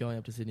 going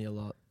up to Sydney a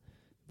lot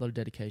of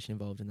dedication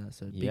involved in that.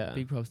 So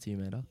big props to you,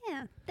 Amanda.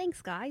 Yeah.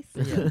 Thanks, guys.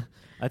 But yeah,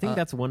 I think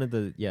that's one of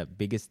the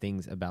biggest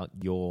things about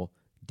your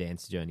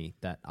dance journey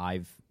that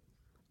I've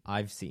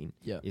seen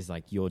is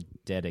like your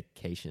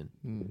dedication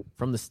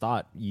from the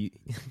start. You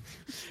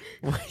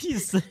what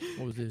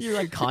was this? You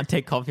like can't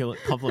take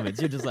compliments.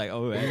 You're just like,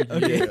 oh,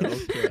 okay. Yeah,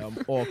 okay, I'm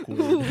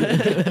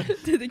awkward.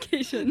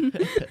 Dedication.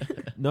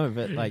 No,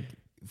 but like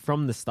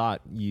from the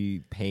start,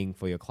 you paying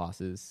for your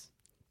classes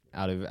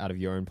out of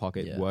your own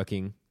pocket,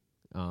 working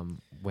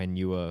when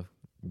you were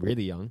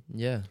really young,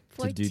 Yeah,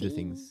 to do the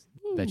things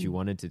that you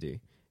wanted to do,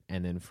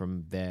 and then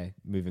from there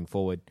moving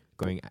forward,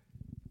 going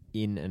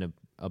in and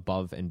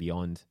above and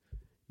beyond,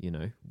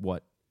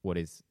 what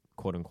is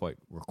quote unquote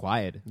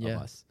required of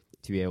us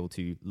to be able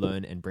to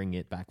learn and bring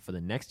it back for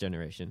the next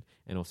generation,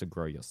 and also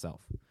grow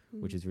yourself,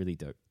 which is really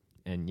dope.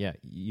 And yeah,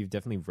 you've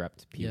definitely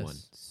repped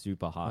P1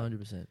 super hard,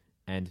 100%,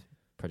 and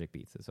Project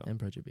Beats as well. and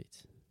Project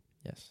Beats.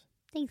 Yes.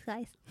 Thanks,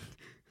 guys.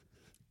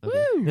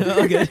 Okay. Woo!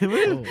 Okay.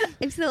 Cool.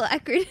 I'm still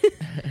awkward.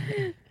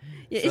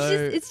 Yeah,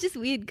 So- it's just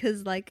weird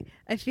because like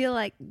I feel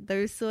like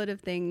those sort of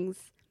things.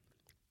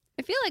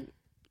 I feel like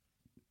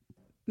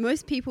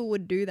most people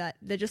would do that.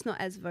 They're just not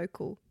as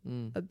vocal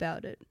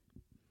about it.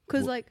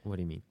 Because like What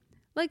do you mean?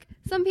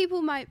 some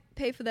people might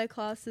pay for their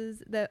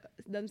classes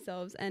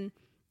themselves, and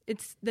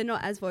they're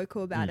not as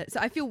vocal about it. So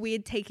I feel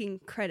weird taking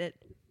credit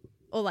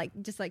or like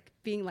just like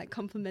being like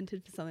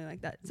complimented for something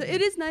like that. So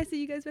it is nice that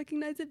you guys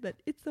recognize it, but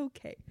it's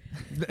okay.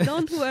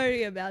 Don't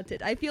worry about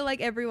it. I feel like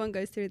everyone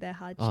goes through their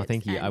hardships. Oh,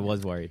 thank you. I and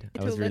was worried.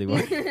 I it was will really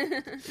let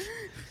worried.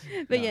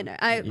 But yeah, no,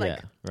 I like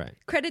Yeah, right.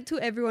 credit to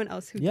everyone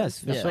else who Yes,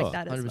 does for stuff sure. like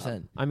that as 100%.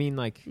 well. I mean,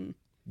 like, Mm.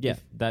 yeah,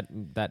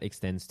 that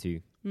extends to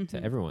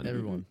everyone.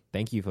 Everyone.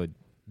 Thank you for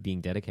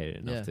being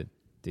dedicated enough Yeah. to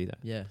do that.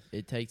 Yeah,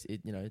 it takes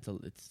it.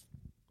 It's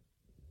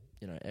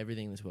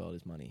everything in this world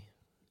is money.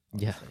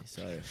 Yeah.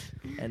 honestly. So,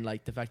 and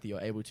like the fact that you're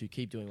able to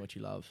keep doing what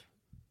you love,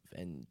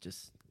 and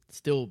just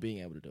still being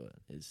able to do it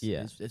is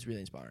it's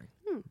really inspiring.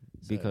 So,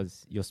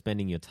 Because you're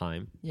spending your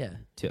time yeah,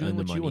 to doing earn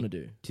the what you money want to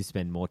do. to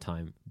spend more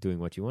time doing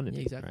what you want to Yeah,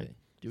 do. exactly. Right?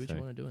 Do what So-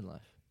 you want to do in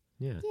life.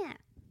 Yeah. Yeah.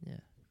 Yeah,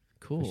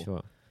 cool. For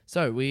sure.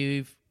 So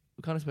we've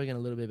kind of spoken a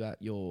little bit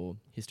about your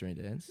history in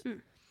dance,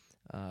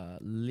 a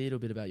little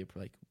bit about your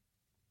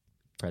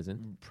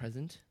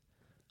present.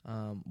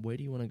 Where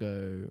do you want to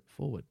go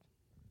forward?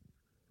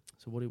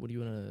 So what do you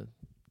want to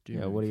do? Yeah.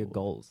 moving What are your forward?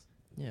 goals?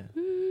 Yeah.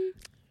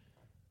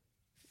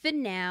 For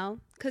now,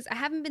 because I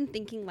haven't been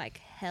thinking like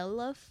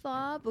hella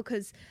far,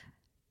 because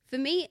for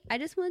me, I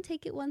just want to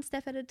take it one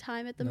step at a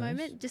time at the Nice.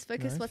 moment. Just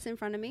focus Nice. what's in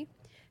front of me.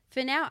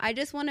 For now, I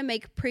just want to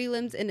make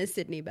prelims in a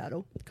Sydney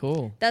battle.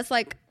 Cool. That's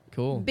like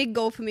Cool. big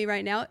goal for me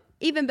right now.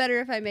 Even better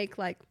if I make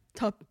like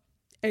top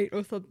 8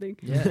 or something.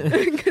 Yeah.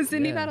 Because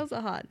Sydney Yeah. battles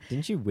are hard.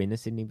 Didn't you win a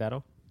Sydney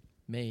battle?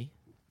 Me.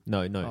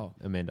 No, Oh.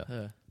 Amanda.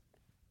 Her.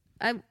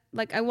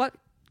 I want.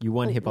 You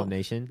won Oh, Hip Hop well.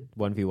 Nation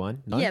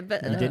 1v1. No? Yeah,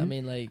 but you No, didn't. I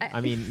mean, like,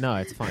 I mean, no,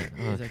 it's fine.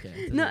 Oh. it's okay.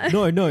 It's No.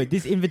 okay. No,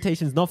 this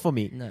invitation's not for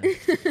me. No.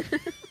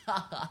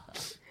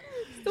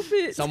 Stop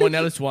it. Someone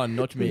else won,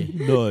 not me.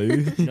 No.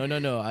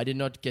 No. I did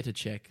not get a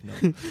check. No.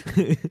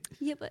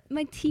 Yeah, but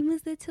my team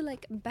was there to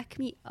like back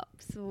me up.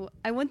 So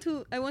I want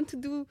to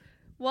do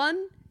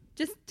one,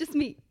 just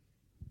me.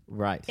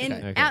 Right. And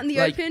Okay. out in the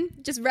Like- open,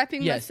 just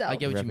rapping Yes, myself. I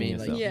get what you Repping mean.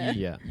 Like, yourself.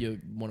 Yeah. Yeah. you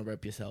want to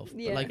rep yourself.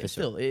 Yeah. But like, For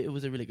still, it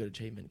was a really good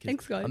achievement. 'Cause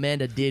Thanks, guys.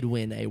 Amanda did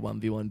win a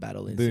 1v1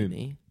 battle in Boom.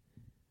 Sydney.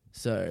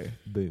 So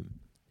Boom.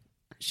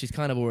 she's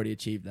kind of already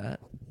achieved that.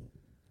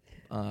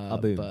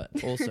 boom.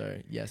 But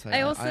also, yes, I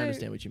I also-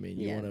 understand what you mean.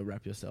 You yeah. want to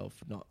rep yourself,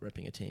 not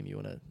repping a team. You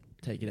want to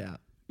take it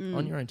out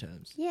on your own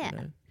terms. Yeah. You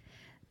know?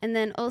 And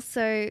then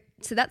also,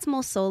 so that's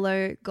more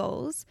solo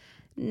goals.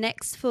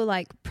 Next for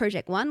like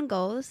Project One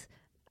goals,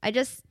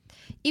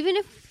 even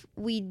if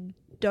we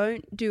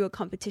don't do a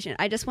competition,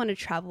 I just want to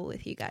travel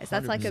with you guys.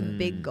 That's like a 100%.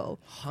 big goal.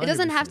 It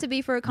doesn't have 100%. to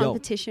be for a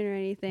competition or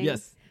anything.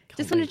 Yes.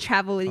 Just want to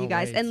travel with you Can't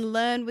guys wait. and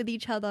learn with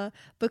each other,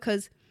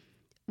 because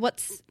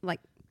what's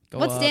Go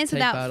what's up, dance take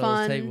without battles,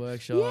 fun? Take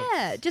workshops.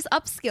 Yeah, just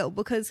upskill,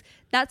 because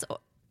that's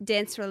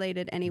dance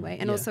related anyway,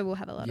 and Yeah. also we'll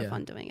have a lot Yeah. of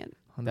fun doing it.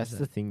 100%. That's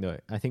the thing, though.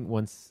 I think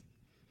once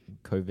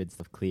COVID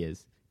stuff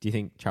clears, do you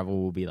think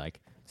travel will be like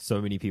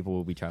so many people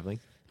will be traveling?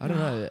 I don't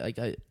know. Like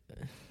yeah.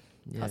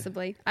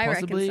 Possibly, I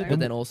Possibly, reckon so. but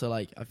then also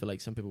like I feel like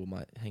some people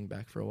might hang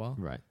back for a while.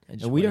 Right. And,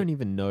 just And we wait. don't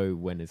even know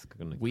when it's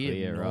going to We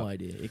clear have no up.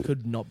 idea. It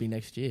could not be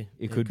next year.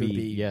 It could be,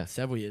 yeah.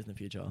 several years in the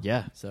future.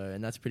 Yeah. So,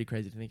 and that's pretty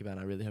crazy to think about. And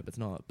I really hope it's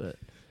not. But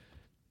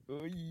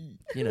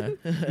you know,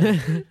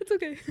 It's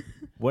okay.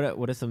 What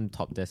are some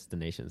top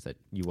destinations that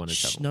you want to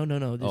Shh, travel?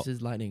 no. This Oh.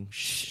 is lightning.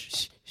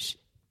 Shh.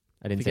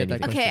 I didn't Forget say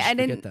that anything. Okay, I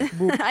Forget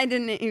didn't. I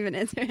didn't even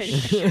answer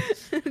anything.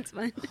 It's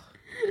fine.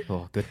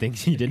 Oh, good thing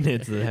you didn't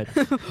answer that.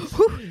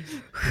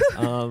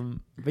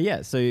 But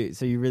yeah, so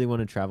you really want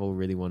to travel,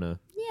 really want to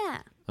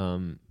Yeah.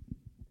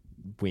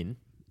 win,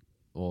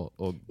 or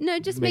No,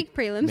 just make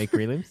prelims. make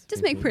prelims.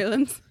 Just make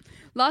prelims.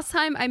 Last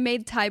time I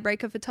made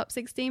tiebreaker for top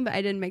 16, but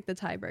I didn't make the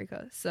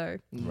tiebreaker. So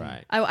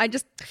Right. I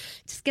just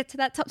get to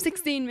that top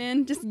 16,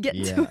 man. Just get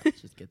Yeah. to it.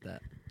 Just get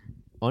that.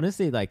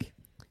 Honestly, like,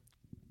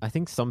 I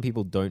think some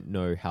people don't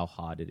know how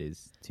hard it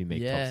is to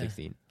make Yeah. top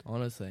 16.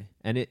 Honestly.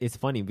 And it's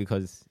funny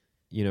because,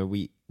 you know,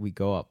 we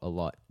go up a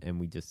lot and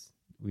we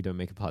don't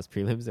make it past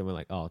prelims and we're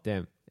like, oh,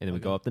 damn. And then we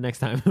go up the next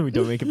time and we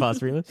don't make it past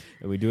prelims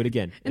and we do it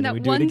again. And then we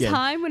that do it one again.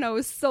 time when I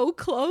was so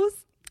close,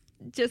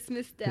 just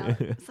missed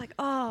out. It's like,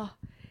 oh,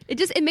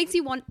 it makes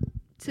you want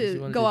Makes you to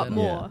wanna go do up better.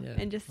 more Yeah.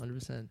 and just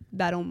 100%.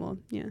 battle more.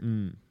 Yeah.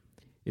 Mm.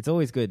 It's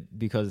always good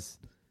because,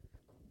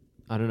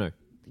 I don't know,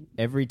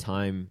 every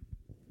time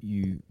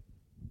you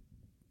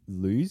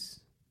lose,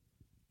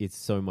 it's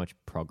so much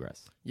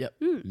progress. Yep.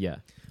 Mm. Yeah.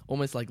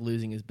 Almost like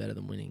losing is better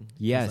than winning. 'Cause,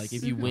 Yes. Like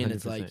if you win,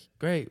 it's like 100%.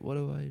 great. What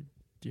do I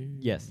do?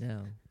 Yes.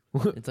 Now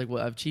it's like,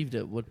 well, I've achieved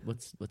it.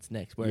 What's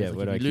next? Whereas Yeah, like,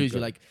 where do I if keep you lose, you're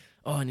going? like,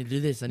 oh, I need to do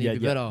this. I need Yeah, to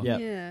be yeah, better. yeah.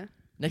 Yeah.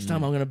 Next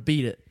time, I'm gonna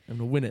beat it. I'm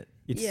gonna win it.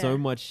 It's Yeah. so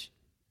much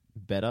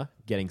better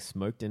getting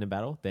smoked in a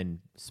battle than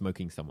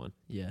smoking someone.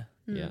 Yeah.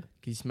 Mm. Yeah.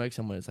 Cause you smoke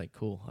someone, it's like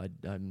cool.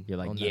 I'm You're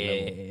like, on that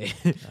level. yeah.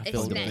 I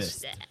feel the good.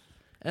 best.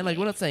 And like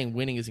we're not saying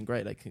winning isn't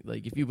great. Like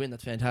if you win,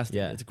 that's fantastic.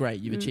 Yeah. It's great.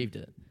 You've Mm. achieved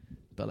it.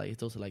 But like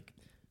it's also like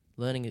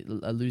learning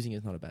losing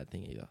is not a bad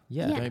thing either.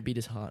 Yeah. Yeah. Don't be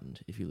disheartened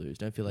if you lose.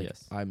 Don't feel like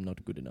Yes. I'm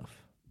not good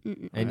enough.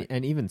 Mm-mm. And Right.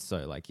 and even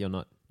so, like you're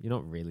not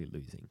really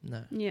losing.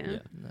 No. Yeah.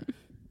 No.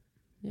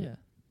 Yeah.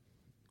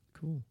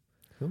 Cool.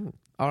 Cool.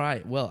 All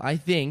right. Well, I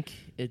think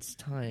it's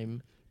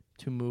time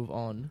to move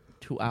on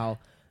to our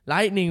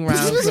lightning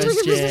round questions.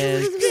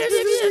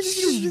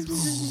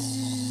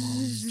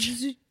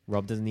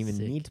 Rob doesn't even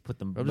Sick. need to put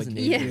them. Rob doesn't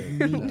like, need you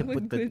to. need to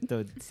put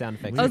the sound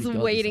effects. I was We've got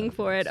the waiting sound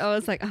for it. effects. I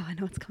was like, oh, I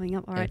know what's coming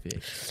up. All right.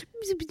 Epic.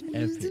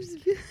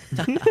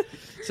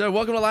 So,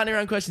 welcome to lightning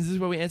round questions. This is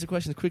where we answer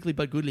questions quickly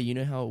but goodly. You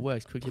know how it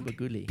works. Quickly but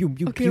goodly. Pew,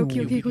 pew, Okay, pew.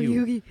 okay, okay, okay,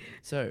 okay.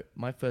 So,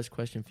 my first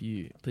question for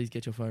you. Please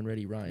get your phone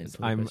ready, Ryan. for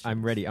the I'm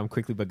questions. ready. I'm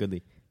quickly but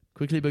goodly.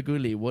 Quickly but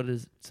goodly. What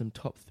is some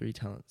top 3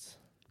 talents?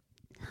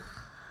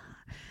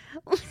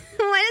 Why does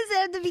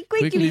it have to be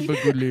quickly?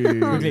 but goodly.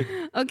 Quickly.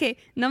 Okay,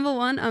 number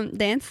 1,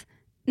 dance.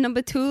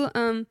 Number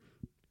 2,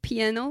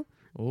 piano.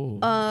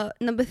 Oh.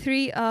 Number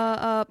 3,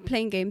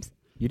 playing games.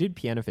 You did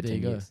piano for There 10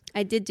 you go. years,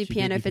 I did do She did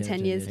piano do for piano 10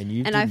 for 10 years, years. and you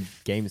and did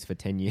I've games for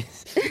 10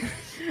 years.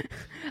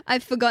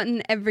 I've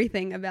forgotten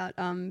everything about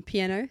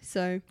piano.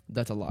 So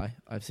That's a lie.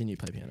 I've seen you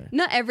play piano.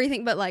 not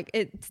everything, but like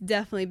it's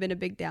definitely been a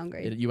big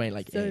downgrade. You ain't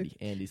like So- Andy.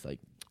 Andy's like,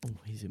 oh,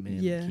 he's a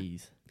man Yeah. with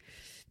keys.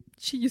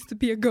 She used to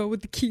be a girl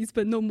with the keys,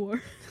 but no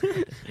more.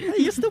 Hey,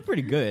 you're still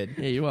pretty good.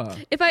 Yeah, you are.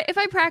 If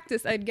I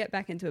practiced, I'd get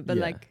back into it. But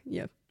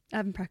Yeah. I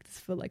haven't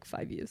practiced for like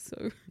 5 years.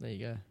 So There you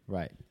go.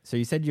 Right. So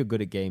you said you're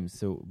good at games.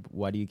 So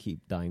why do you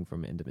keep dying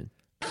from Enderman?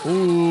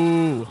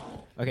 Ooh.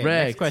 Okay.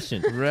 Wrecked. Next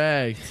question.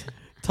 Wrecked.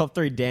 Top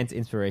 3 dance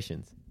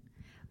inspirations.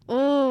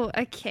 oh,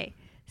 okay.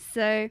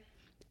 So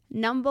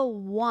number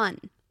 1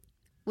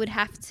 would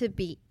have to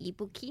be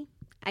Ibuki.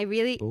 I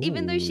really,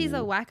 even though she's a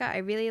Ooh. whacker, I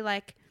really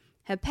like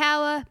her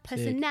power,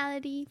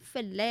 personality,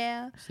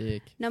 flair.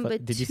 Sick. Number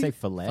 2, Did you say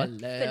fillet?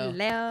 Flair.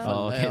 flair?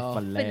 Oh, okay. Flair.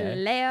 Fillet.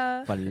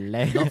 Flair.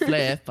 Fillet. Not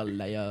flair,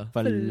 flair.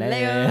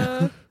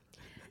 Fillet.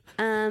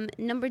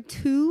 Number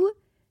 2,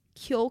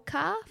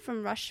 Kyoka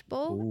from Rush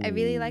Ball. I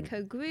really Ooh. like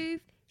her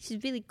groove.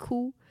 She's really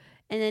cool.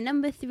 And then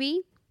number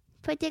 3,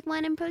 Project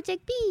 1 and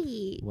Project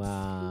B.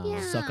 Wow.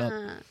 Yeah. Suck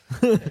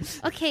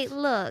up. Okay,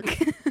 look.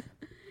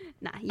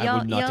 Nah, I you're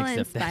would not accept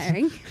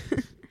inspiring.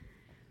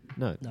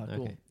 No. No, Okay.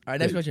 cool. All right,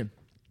 next Good. question.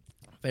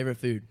 Favorite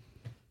food?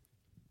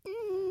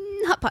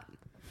 Hot pot.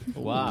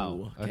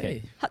 Wow. Ooh,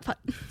 Okay. Hot pot.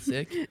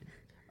 Sick.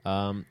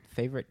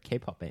 Favorite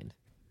K-pop band.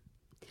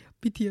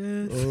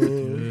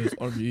 BTS.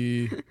 Oh,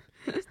 army.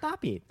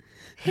 Stop it.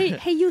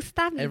 Hey, you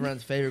stop me.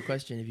 Everyone's favorite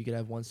question. If you could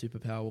have one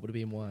superpower, what would it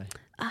be and why?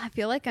 I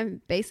feel like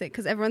I'm basic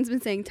because everyone's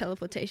been saying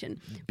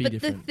teleportation. Be but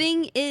different. the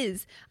thing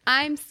is,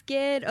 I'm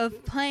scared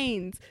of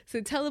planes.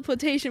 So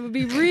teleportation would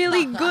be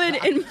really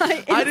good in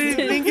my I didn't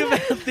think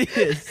instance. about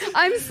this.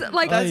 I'm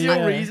like, That's yeah.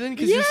 your reason?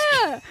 'Cause yeah.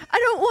 you're I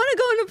don't want to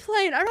go on a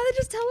plane. I'd rather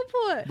just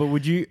teleport. But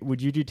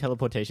would you do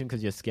teleportation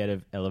because you're scared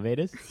of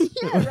elevators?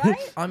 Yeah,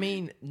 right? I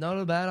mean, not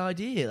a bad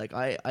idea. Like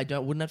I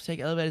wouldn't have to take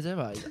elevators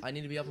ever. I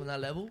need to be up on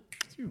that level.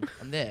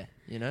 I'm there.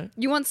 You know.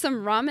 You want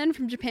some ramen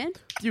from Japan?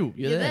 You're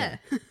there.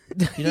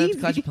 there. You don't have to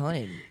catch a Easy.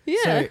 plane. Yeah.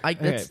 So- I, Okay,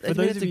 that's, for I think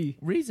those that's of a you-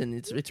 reason.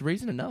 It's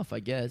reason enough, I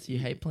guess. You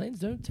hate planes,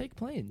 don't take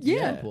planes.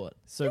 Yeah. Teleport.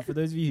 So for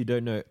those of you who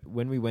don't know,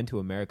 when we went to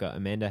America,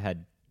 Amanda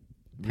had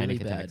Really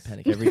panic bad attacks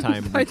panic every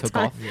time we Both took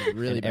times. off, Yeah,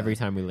 really and every bad.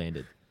 time we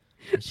landed.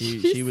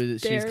 She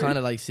was Staring. kind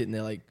of like sitting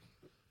there like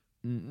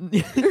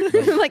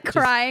like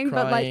crying,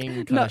 but like crying,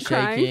 kind not of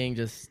crying. shaking,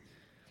 just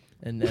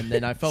and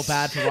then I felt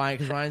bad for Ryan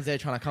because Ryan's there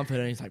trying to comfort her,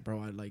 and he's like,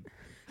 "Bro,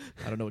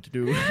 I don't know what to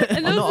do." And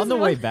on there the, was on the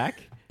this way one-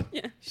 back,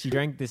 Yeah. she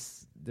drank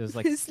this. There was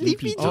like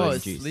Sleepy sleepy Oh, time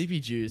it's juice. sleepy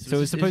juice. So it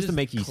was supposed to just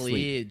make you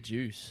clear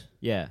juice.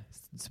 Yeah,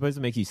 it's supposed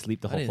to make you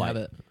sleep the I whole didn't flight. have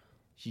it.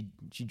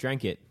 She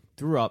drank it,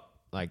 threw up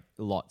like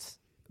lots.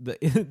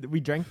 We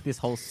drank this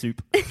whole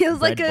soup. It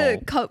was like bread a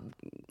bowl. cob.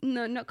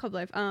 No, not cob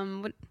loaf.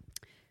 What?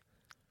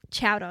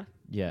 Chowder.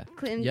 Yeah.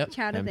 clam Yep.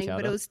 chowder Clam thing, but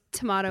chowder. it was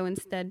tomato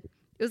instead.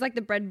 It was like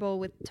the bread bowl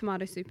with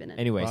tomato soup in it.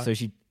 Anyway, Right. so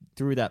she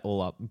threw that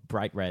all up,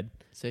 bright red.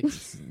 Sick.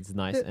 It's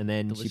nice. And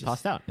then Delicious. she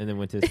passed out and then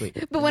went to sleep.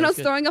 But when I That's was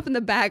good. throwing up in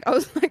the bag, I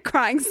was like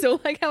crying still,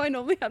 like how I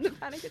normally have the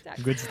panic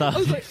attack. Good stuff. I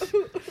was like, So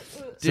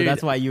Dude,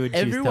 that's why you would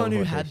choose Everyone who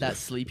had teleportation. that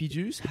sleepy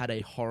juice had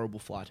a horrible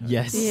flight home.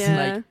 Yes.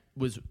 Yeah.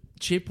 Like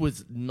Chip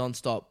was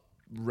nonstop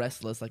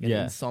restless, like an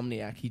Yeah.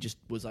 insomniac. He just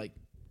was like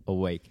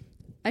Awake.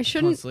 I can't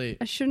shouldn't. sleep.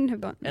 I shouldn't have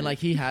gotten. And it. like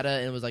he had it,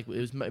 and it was like it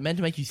was meant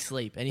to make you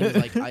sleep, and he was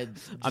like, "I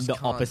just I'm the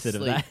can't opposite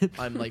of sleep. that.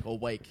 I'm like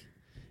awake."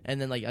 And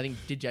then like I think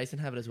did Jason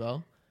have it as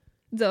well?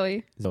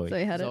 Zoe Zoe.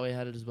 had it. Zoe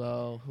had it as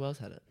well. Who else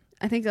had it?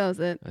 I think that was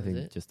it. I think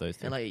it? just those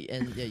two.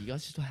 And yeah, you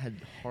guys just had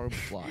horrible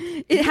flights.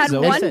 It had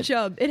Zoe one said-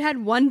 job. It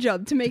had one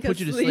job to make Put us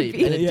you to sleepy.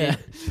 sleep, and it Yeah.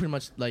 did pretty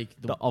much like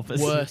The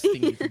opposite. worst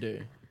thing you could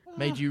do.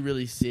 Made you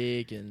really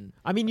sick, and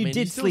I mean, you I mean,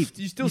 did still, sleep.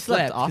 You still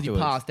slept slept because you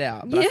afterwards. passed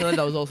out. But I Yeah. feel like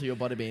that was also your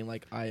body being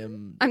like,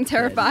 I'm I'm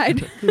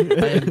terrified.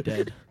 dead. I am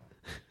dead.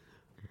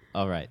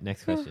 All right,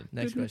 next question.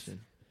 Next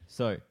question.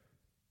 So,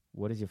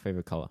 what is your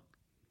favorite color?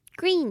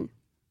 Green,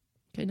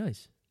 Okay,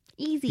 nice.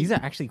 easy. These are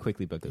actually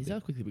quickly but good. These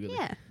are quickly because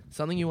yeah.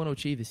 something you want to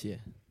achieve this year.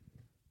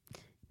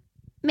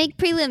 Make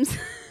prelims.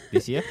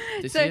 This year?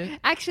 This so year,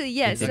 actually,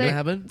 yeah. is it gonna So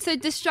happen?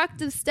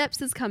 destructive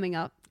steps is coming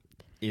up.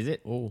 Is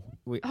it? Oh,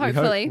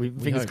 Hopefully. We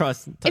fingers hope.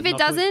 crossed. If it Not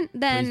doesn't, Please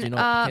then do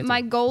not cancel.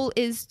 my goal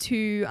is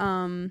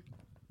to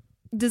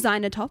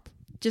design a top.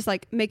 Just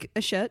like make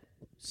a shirt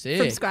sick,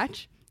 from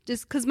scratch.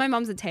 Just because my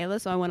mom's a tailor,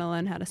 so I want to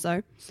learn how to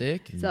sew.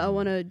 sick. So I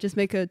want to just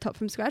make a top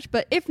from scratch.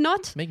 But if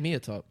not, Make me a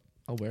top.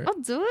 I'll wear it. I'll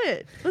do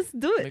it. Let's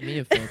do Make it. me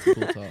a fancy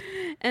cool top.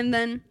 And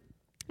then,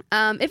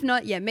 if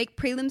not, yeah, make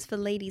prelims for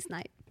ladies'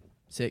 night.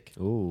 Sick,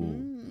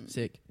 Ooh.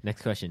 sick.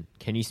 Next question.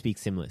 Can you speak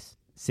Simlish?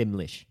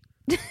 Simlish.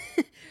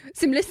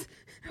 Simless.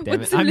 Damn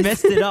What's it. I Simlish?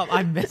 messed it up.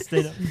 I messed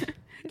it up.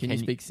 Can you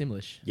speak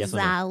Simlish? Yes or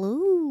no?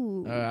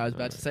 Zalu. I was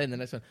about to say in the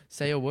next one.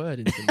 Say a word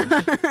in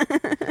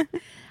Simlish.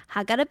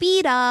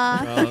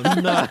 Hagarapita.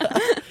 Oh no!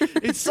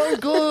 It's so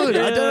good.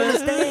 I don't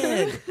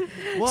understand.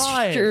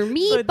 Why? So the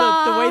way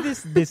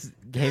Sturmipa. this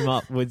came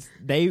up was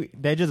they're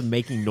just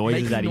making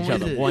noises Making at each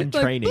other. noises. One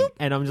Like, training. boop,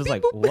 And I'm just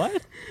like, boop.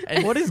 what?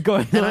 And, What is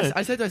going and on?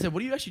 I said to her,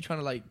 "What are you actually trying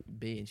to like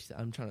be?" And she said,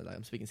 "I'm trying to like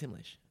I'm speaking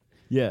Simlish."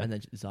 Yeah. And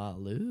then she,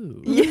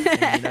 Zalu.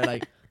 Yeah. And,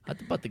 like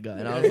Hatapataga.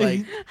 And I was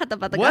like,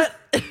 Hatapataga. "What?"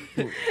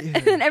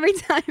 And then every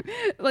time,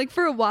 like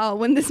for a while,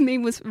 when this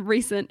meme was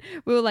recent,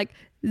 we were like,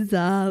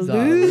 Zalu.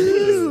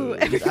 Zalu.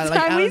 Every Just out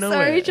time we of saw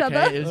nowhere, each okay?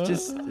 other. It was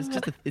just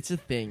it's a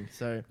thing.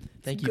 So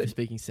thank you for good.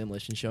 speaking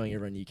Simlish and showing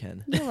everyone you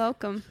can. You're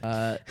welcome.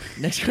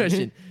 Next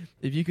question: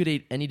 if you could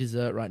eat any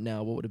dessert right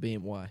now, what would it be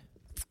and why?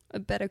 A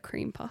better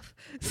cream puff.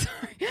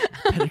 Sorry.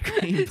 Better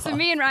cream So puff.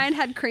 me and Ryan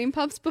had cream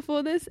puffs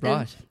before this. And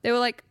Right. they were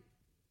like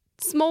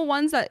small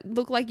ones that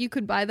look like you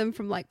could buy them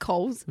from like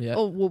Coles Yeah.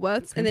 or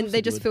Woolworths. Cream And then puffs they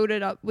are just good. filled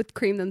it up with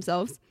cream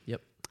themselves.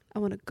 Yep. I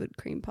want a good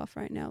cream puff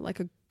right now. Like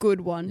a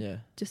good one. Yeah.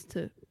 Just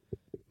to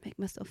make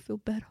myself feel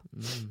better.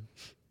 Mm.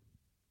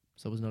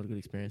 So it was not a good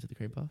experience at the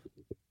cream puff.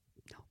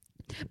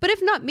 But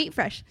if not, meat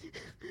fresh.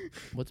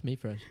 What's meat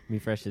fresh? Me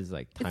Fresh is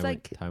like, It's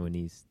like-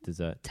 Taiwanese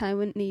dessert.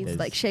 Taiwanese There's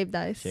like shaved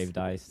ice. Shaved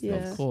ice. Yeah.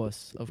 there's- Of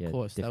course, yeah, that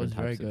different was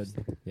very types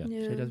good. of- Yeah.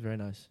 Yeah. She does very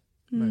nice.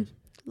 Mm. Nice.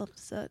 Love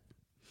dessert.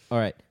 All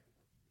right.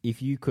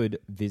 If you could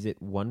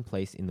visit one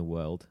place in the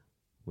world,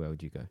 where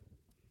would you go?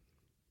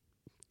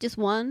 Just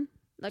one.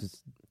 Like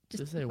Just-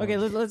 Just- say Okay,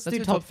 one. let's do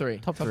do top three.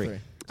 top three.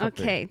 Top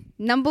three. okay.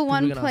 Number we're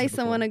one gonna answer place I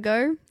before. want to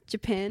go,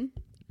 Japan.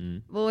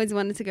 Mm. I've always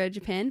wanted to go to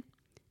Japan.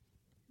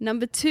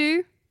 Number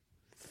two,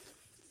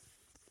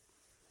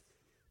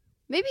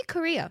 maybe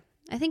Korea.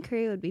 I think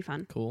Korea would be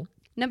fun. Cool.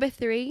 Number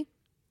three,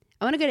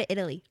 I want to go to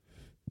Italy.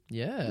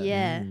 Yeah.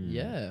 Yeah. Mm.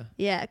 Yeah.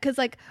 Yeah, because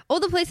like all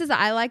the places that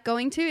I like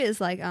going to is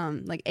like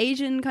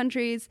Asian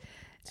countries,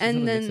 So you and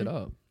wanna mix then it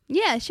up.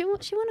 yeah, she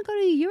want to go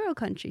to a Euro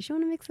country. She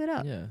want to mix it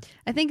up. Yeah.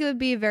 I think it would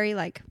be a very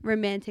like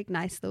romantic,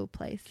 nice little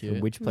place. Cute.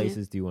 So which Yeah.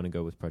 places do you want to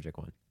go with Project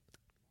One?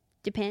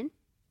 Japan,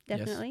 Yes.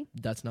 definitely.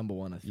 That's number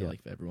one. I feel Yeah.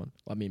 like for everyone.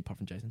 Well, I mean, apart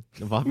from Jason.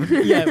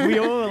 Yeah, we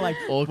all were like,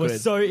 Awkward. we're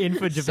so in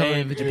for Japan.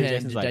 Same for Japan.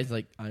 Jason's like, Jason's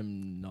like,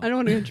 I'm not. I don't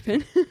want to go to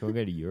Japan. can we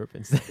go to Europe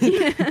instead?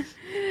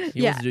 He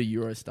Yeah. wants to do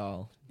Euro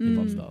style hip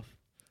hop Mm. stuff,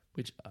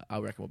 which I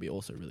reckon will be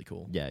also really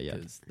cool. Yeah, yeah.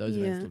 Because those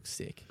Yeah. events look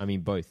sick. I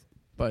mean, both.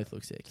 Both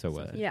look sick. So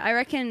worth it. Yeah, I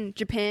reckon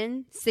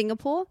Japan,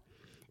 Singapore,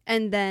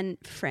 and then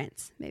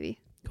France, maybe.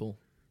 Cool.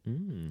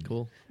 Mm.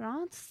 Cool.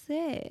 France.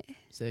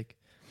 Sick.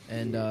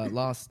 And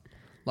last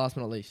but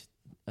not least,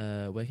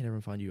 where can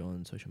everyone find you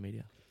on social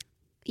media?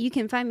 You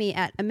can find me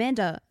at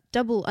Amanda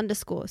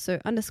 __ so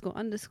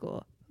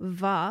 __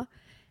 VAR,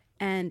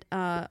 and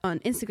on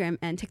Instagram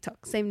and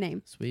TikTok, same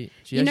name. Sweet.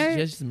 She You has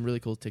know- some really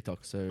cool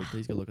TikToks, so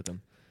please go look at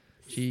them.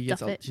 She gets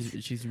Stuff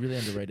it. she's really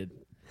underrated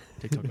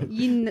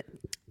TikToker.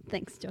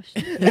 Thanks, Josh.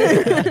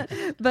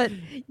 But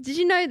did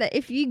you know that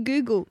if you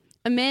Google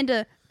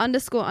Amanda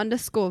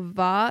 __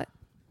 VAR,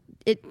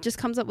 it just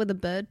comes up with a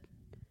bird?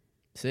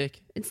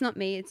 Sick. It's not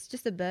me. It's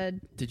just a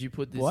bird. Did you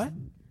put this? What?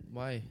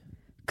 Why?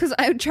 Because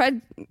I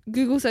tried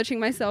Google searching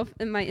myself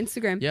in my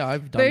Instagram. Yeah,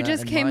 I've done But it that.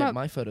 just and came my, up-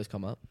 My photos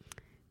come up.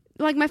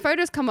 like my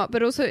photos come up,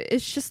 but also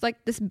it's just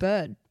like this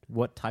bird.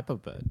 What type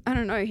of bird? I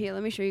don't know. Here,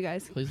 let me show you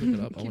guys. Please look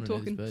it up. I Keep want to know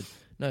talking. this bird.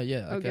 No,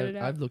 yeah. I'll get it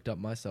out. I've looked up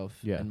myself,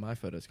 Yeah. and my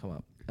photos come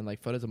up, and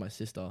like photos of my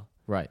sister,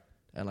 Right.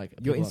 and like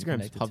Your people I'm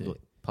Instagram's connected to.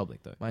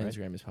 public though. My right?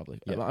 Instagram is public.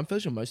 Yeah. I'm fairly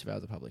sure most of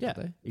ours are public. Yeah. Aren't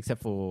they?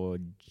 Except for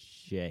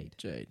Jade.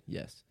 Jade,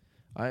 yes.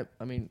 I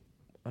mean,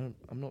 I'm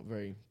not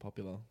very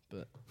popular,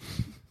 but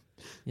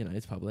you know,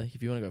 it's public.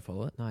 If you want to go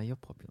follow it, No, you're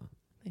popular.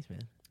 thanks,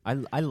 man.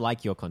 I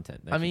like your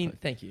content. I mean,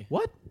 thank you.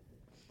 what?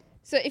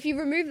 So if you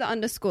remove the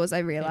underscores, I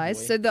realized.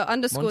 boy. So the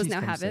underscores Monty's now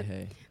come have say it.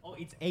 hey. Oh,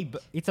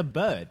 it's a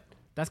bird.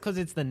 That's because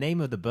it's the name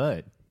of the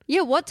bird.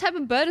 Yeah, what type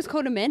of bird is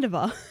called a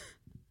mandiva?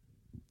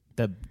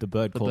 The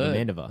bird The called bird,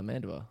 a mandiva.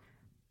 Amandava.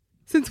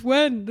 Since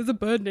when? There's a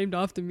bird named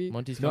after me.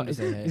 Monty's No, come to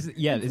say hey. it's It's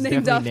definitely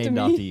named after named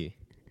me. after you.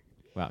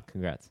 Wow,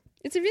 congrats.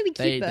 It's a really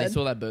They cute bird.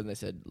 saw that bird and they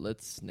said,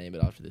 let's name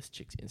it after this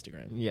chick's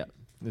Instagram. Yeah,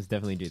 let's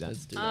definitely do that.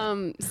 Let's do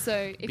that. So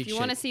if Big you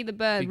want to shake. see the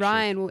bird, Big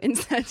Ryan will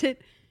insert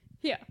it.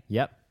 Yeah,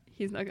 Yep.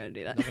 he's not going to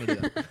do that. Not gonna do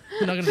that.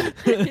 Not gonna do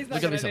that. He's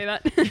not Look at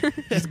going to do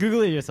that. Just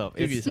Google it yourself.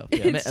 Google It's, yourself.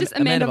 It's just a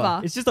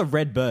mandiva. it's just a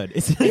red bird.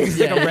 It's It's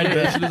like like a red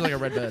bird. She looks like a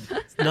red bird.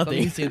 Something nothing.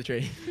 you can see in the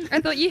tree. I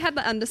thought you had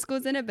the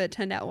underscores in it, but it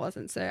turned out it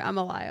wasn't. So I'm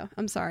a liar.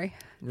 I'm sorry.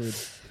 Rude.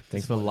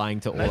 Thanks for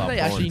lying to all Imagine our they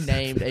actually pawns.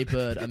 named a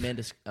bird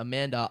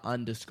Amanda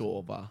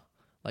underscore var.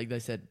 Like they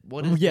said,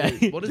 what is Yeah.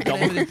 what is the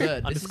name of this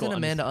bird? This Underscore isn't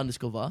Amanda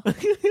underscore var.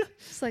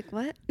 It's like,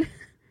 what?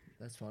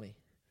 That's funny.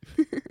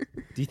 Do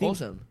you think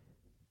Awesome.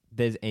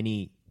 there's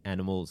any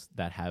animals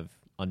that have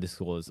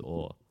underscores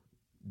or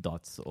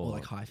dots or, Or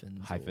like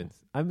hyphens. hyphens?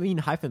 I mean,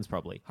 hyphens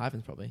probably.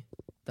 Hyphens probably.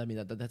 I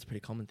mean that's a pretty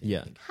common thing.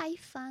 Yeah. I think. Hi,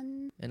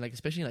 fun. And like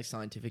especially like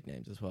scientific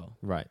names as well.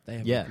 Right. They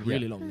have Yeah, like,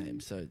 really long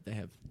names, so they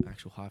have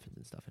actual hyphens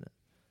and stuff in it.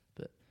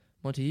 But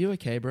Monty, you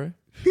okay, bro?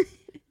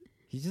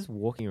 He's just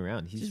walking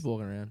around. He's He's just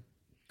walking around.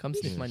 Come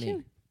sniff my knee.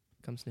 Sure.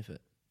 Come sniff it.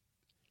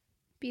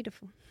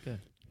 Beautiful. Good.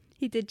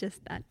 He did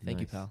just that. Thank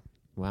you, Nice. pal.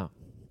 Wow.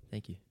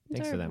 Thank you.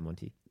 Thanks for that, Adorable.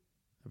 Monty.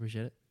 I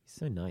appreciate it. He's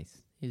so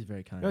nice. He's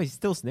very kind. No, he's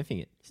still sniffing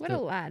it. What a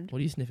lad. What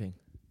are you sniffing?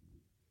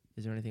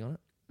 Is there anything on it?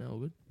 No, all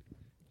good.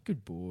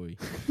 Good boy.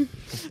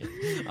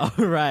 All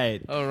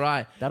right. All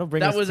right. That'll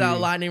bring us That was to our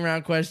lightning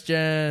round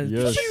question.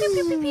 Yes.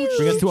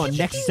 Bring us to our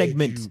next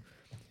segment,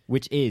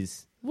 which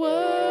is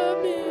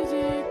What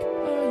music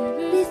are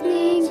you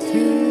listening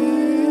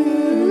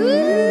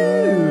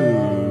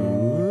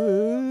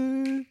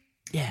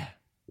Yeah.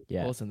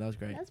 Yeah. Awesome. That was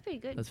great. That's pretty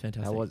good. That's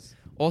fantastic. That was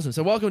awesome.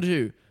 So welcome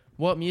to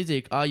What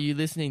Music Are You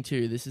Listening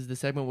To? This is the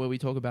segment where we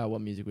talk about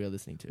what music we are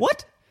listening to.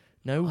 what?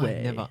 No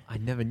way. I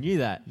never knew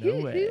that. No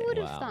who way. would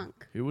have Wow.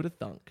 thunk? Who would have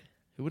thunk?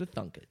 Who would have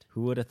thunk it?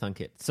 Who would have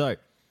thunk it? So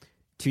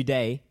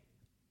today,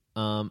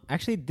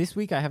 actually this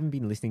week I haven't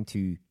been listening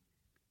to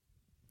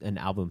an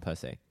album per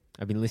se.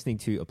 I've been listening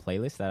to a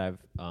playlist that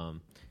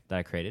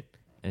I created,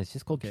 and it's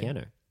just called Okay.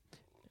 Piano,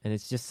 and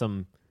it's just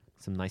some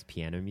nice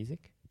piano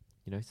music,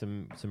 you know,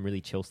 some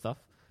really chill stuff.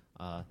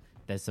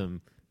 There's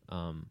some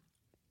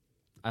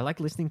I like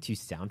listening to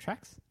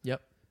soundtracks.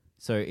 Yep.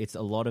 So it's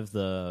a lot of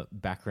the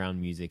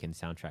background music and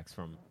soundtracks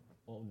from.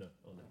 Oh no!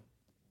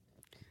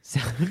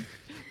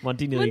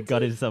 Monty nearly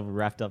got himself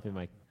wrapped up in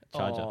my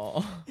charger.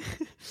 Aw.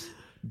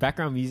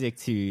 Background music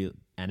to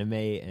anime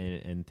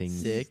and things,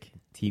 Sick.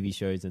 TV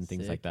shows and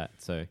things Sick. like that.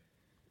 So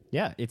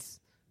yeah, it's.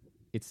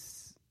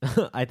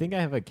 I think I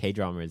have a K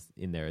drama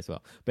in there as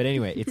well. But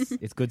anyway,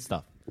 it's good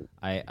stuff.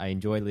 I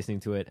enjoy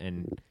listening to it,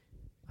 and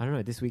I don't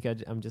know. This week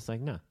I'm just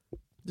like, no, I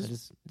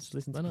just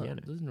listen Why to not?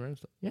 piano. Listen to random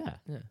stuff. Yeah,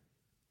 Yeah.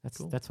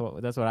 Cool. that's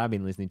what I've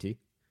been listening to.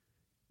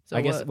 So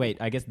I guess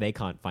what- I guess they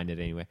can't find it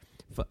anyway.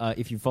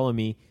 If you follow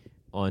me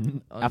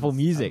on Apple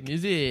Music,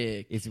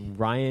 Music. it's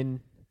Ryan_RT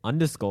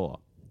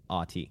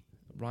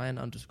Ryan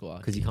underscore.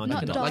 because you can't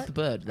Not do dot. dots. Like the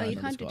bird. Oh, Ryan you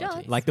can't do underscore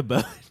dots? RT. Like the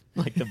bird,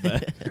 like the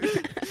bird.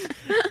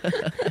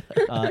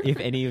 If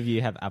any of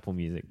you have Apple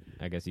Music,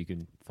 I guess you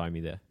can find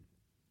me there.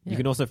 Yeah. You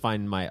can also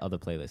find my other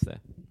playlist there,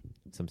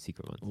 some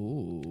secret ones.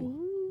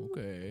 Ooh.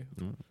 Okay.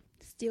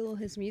 Steal all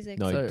his music.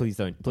 No, So- please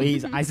don't.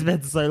 Please, I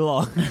spent so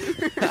long.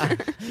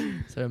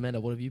 So Amanda,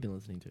 what have you been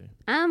listening to?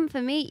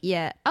 For me,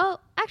 yeah. Oh,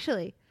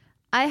 actually,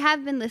 I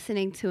have been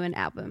listening to an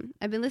album.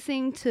 I've been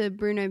listening to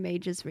Bruno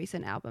Major's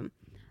recent album.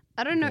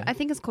 I don't know. Okay. I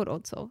think it's called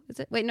Old Soul. Is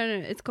it? Wait, no.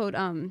 It's called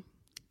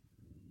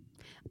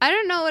I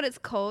don't know what it's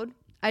called.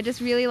 I just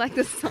really like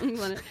the songs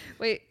on it.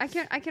 Wait, I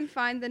can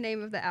find the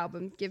name of the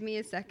album. Give me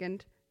a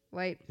second.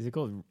 Wait. Is it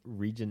called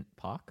Regent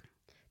Park?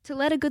 To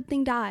Let a Good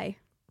Thing Die.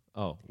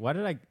 Oh, why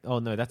did I? Oh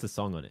no, that's a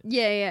song on it.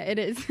 Yeah, it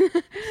is.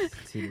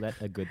 To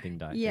Let a Good Thing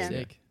Die. Yeah.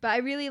 Sick. But I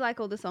really like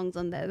all the songs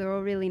on there. They're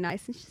all really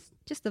nice. It's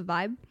just a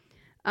vibe.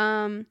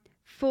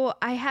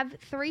 I have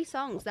 3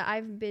 songs that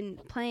I've been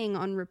playing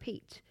on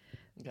repeat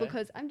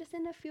because I'm just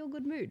in a feel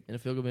good mood. In a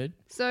feel good mood?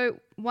 So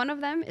one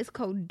of them is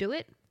called Do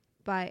It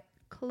by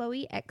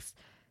Chloe X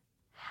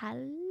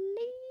Halle.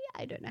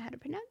 I don't know how to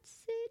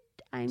pronounce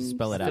it.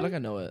 Spell it I out. feel like I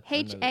know it.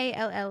 I know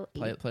it. Halle.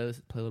 Play a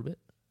little bit.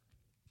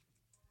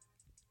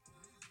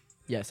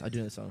 Yes, I do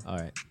know the song. All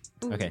right.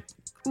 Ooh. Okay.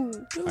 Ooh.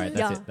 All right.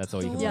 That's it. That's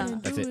all you can. Yeah.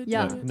 That's it.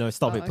 Yeah. No,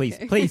 stop Oh, it, please,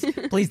 okay. please,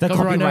 please. The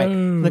Copyright, copyright,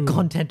 no. the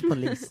content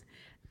police.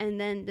 And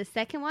then the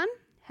second one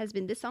has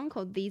been this song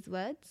called These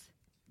Words.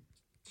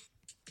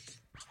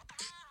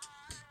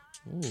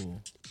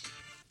 Ooh.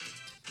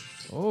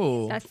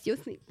 Oh. That's your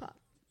sneak part.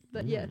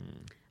 But yeah,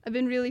 I've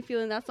been really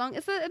feeling that song.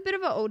 It's a bit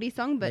of an oldie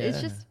song, but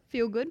it's Yeah. just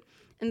feel good.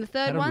 And the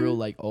third Had a one, real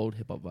like old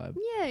hip hop vibe.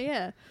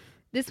 yeah.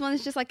 This one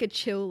is just like a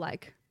chill,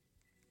 like,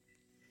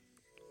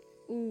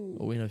 ooh,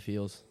 Oh, we know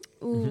feels.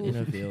 ooh. You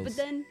know feels. But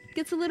then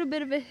gets a little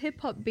bit of a hip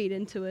hop beat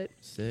into it.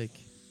 Sick.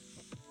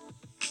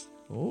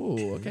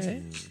 Oh,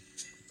 okay.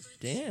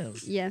 Damn.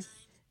 Yeah,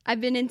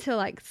 I've been into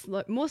like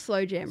more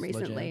slow jam Slow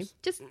recently.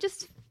 jams.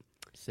 Just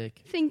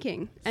Sick.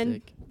 thinking and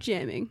Sick.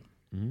 jamming.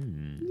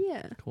 Mm.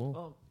 Yeah. Cool.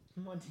 Oh,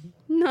 Monty.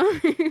 No,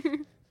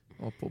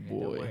 Oh, poor Don't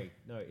boy. worry.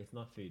 No, it's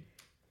not food.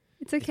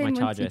 it's okay. my Monty.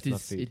 charger. It It's not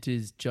is. food. It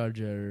is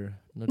Charger,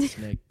 not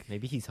Snake.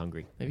 Maybe he's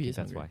hungry. Maybe I he's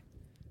think that's hungry.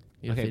 why.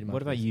 You gotta Okay, feed him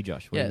what about afterwards. you,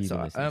 Josh? What Yeah. have you been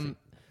So listening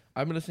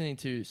I've been listening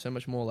to so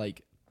much more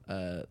like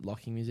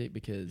locking music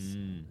because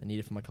to? I need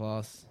it for my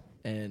class,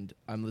 and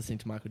I'm listening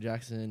to Michael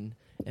Jackson.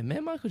 And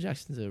man, Michael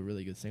Jackson's a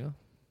really good singer.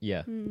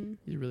 Yeah. Mm.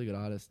 He's a really good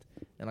artist.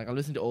 And like I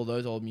listen to all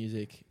those old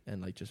music and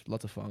like just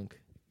lots of funk.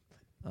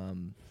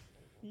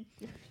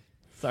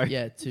 Sorry.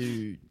 Yeah,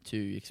 to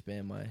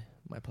expand my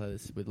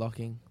playlist with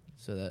locking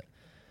so that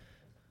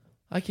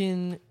I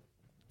can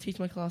teach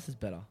my classes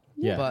better.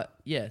 Yeah. But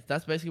yeah,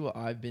 that's basically what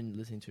I've been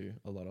listening to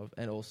a lot of,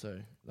 and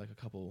also like a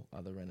couple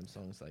other random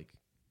songs like,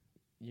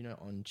 you know,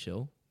 On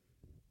Chill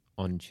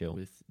On chill.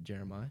 with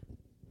Jeremiah.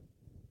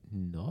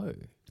 No.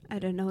 I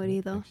don't know it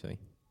either. Actually,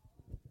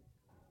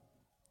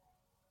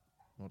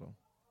 Hold on,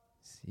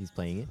 he's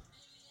playing it.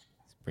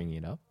 He's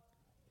bringing it up.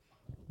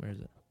 where is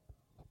it?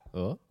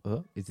 Oh,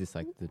 is this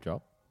like the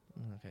drop?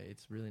 Okay,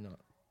 it's really not.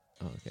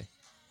 Oh, okay.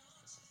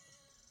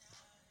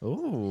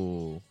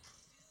 Oh,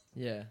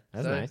 Yeah,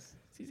 that's so nice.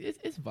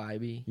 It's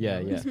vibey. Yeah,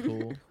 you know, It's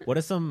cool. What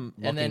are some?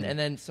 And locking-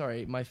 then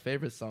sorry, my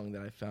favorite song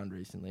that I found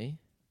recently.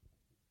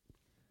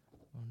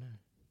 Oh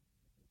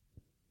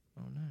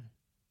no.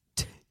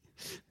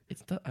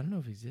 It's I don't know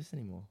if it exists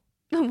anymore.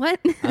 What?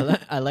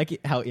 I like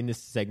it how in this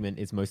segment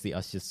it's mostly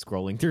us just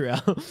scrolling through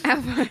Our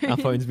our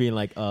phones, being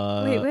like,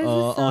 Wait, where's this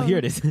oh, here song?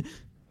 it is.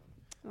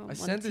 Oh, I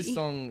sent this Monty.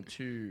 song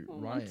to Oh,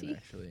 Ryan Monty.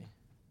 actually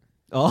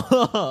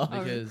Oh,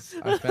 because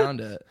I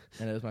found it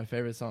and it was my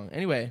favorite song.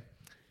 Anyway,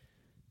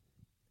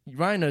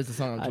 Ryan knows the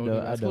song I'm I talking know-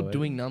 about. I It's know called it.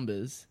 "Doing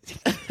Numbers"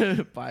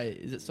 by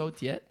is it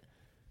Sotiet?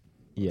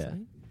 yeah.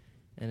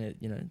 And it,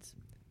 you know, it's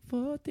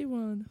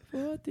 41,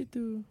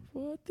 42,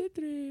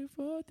 43,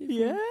 44,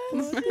 Yes,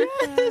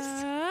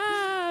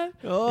 45.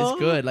 Oh, It's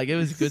good. Like, it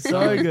was a good So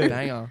song. good.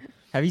 Banger.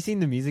 Have you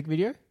seen the music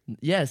video?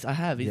 Yes, I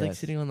have. He's like Yes.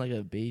 sitting on like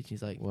a beach.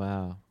 He's like,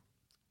 Wow,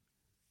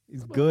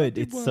 it's good.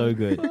 It's so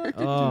good.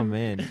 Oh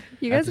man.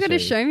 You I guys have to got to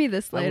show show me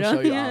this I will later. show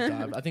you Yeah.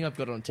 after. I think I've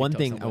got it on TikTok. One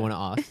thing I somewhere.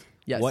 want to ask: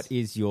 Yes. what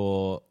is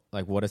your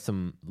what are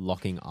some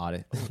locking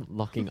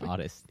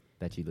artists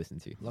that you listen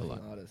to a Locking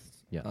lot?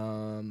 artists.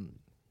 Yeah.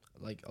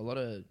 Like a lot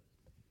of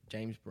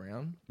James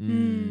Brown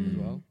Mm. as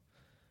well.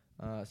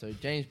 So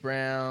James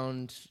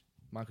Brown,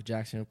 Michael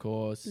Jackson, of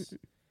course.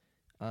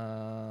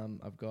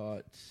 I've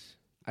got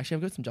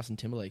some Justin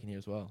Timberlake in here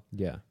as well.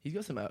 Yeah. He's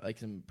got some like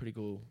some pretty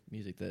cool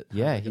music that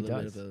Yeah, has, like, he a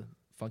little does. bit of a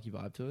funky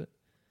vibe to it,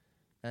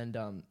 and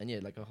yeah,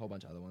 like a whole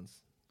bunch of other ones.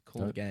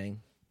 Cool Dope.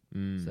 Gang.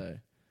 Mm. So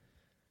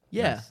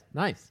yeah,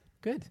 Nice.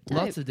 Good.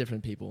 lots of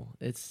different people.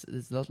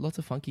 There's lots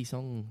of funky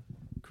song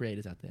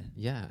creators out there.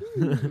 Yeah.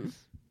 Mm.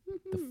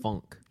 The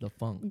funk. The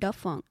funk. Da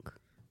funk.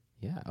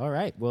 Yeah. All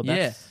right. Well, Yeah,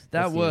 that's that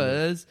that's the end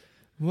of- was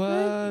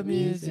what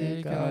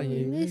music are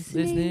you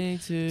listening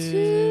to?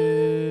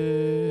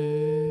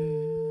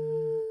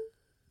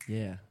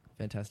 Yeah,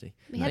 fantastic.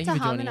 We Thank had you to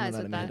for joining in on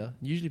harmonise with that. Amanda.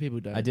 Usually people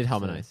don't. I did so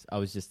harmonize. I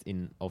was just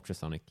in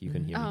ultrasonic. You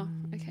can hear me. Oh,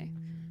 okay.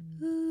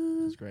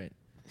 It's great.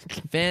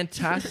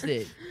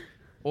 Fantastic.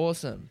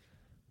 Awesome.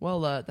 Well,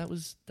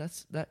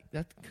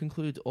 that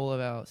concludes all of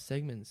our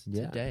segments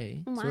Yeah.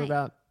 today. Oh So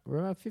my. we're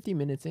about 50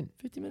 minutes in.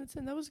 50 minutes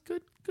in. That was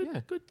good.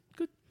 Yeah. Good.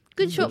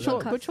 Good short Good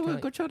short- podcast. good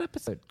short- Good short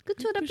episode.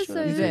 Good short good short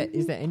episode.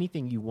 Is there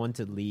anything you want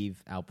to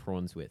leave our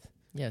prawns with?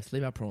 Yes,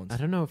 leave our prawns. I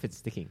don't know if it's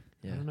sticking.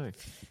 Yeah. I don't know.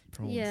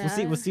 Prawns.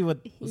 Yeah. We'll see what.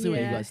 We'll see what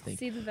you guys think.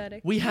 See the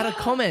verdict. We had a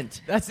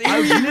comment. That's I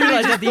you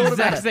realized at the thought about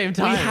exact it. same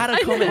time. We had a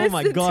I comment. Oh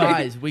my noticed god.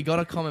 Guys, we got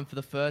a comment for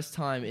the first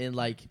time in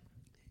like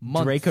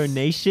months. Draco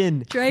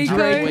Nation. Draco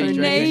Draco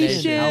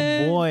Nation.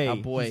 Our boy. Our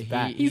boy. He's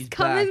back. He's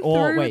coming back.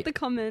 Or through wait. with the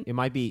comment. It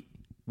might be.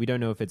 We don't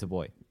know if it's a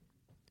boy.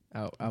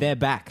 Our They're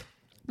back.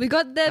 We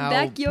got their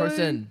back, yo.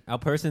 Our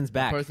person's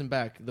back. Person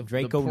back. The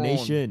Draco prawn.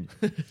 Nation.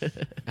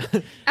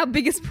 Our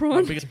biggest Our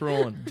prawn. biggest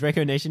prawn.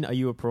 Draco Nation, are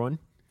you a prawn?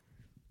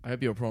 I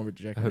hope you're a prawn with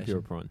Draco I hope Nation. you're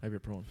a prawn. I hope you're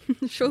a prawn.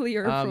 Surely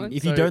you're a prawn.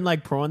 If So- you don't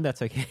like prawn,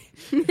 that's okay.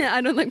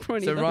 I don't like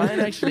prawn So either. Ryan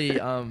actually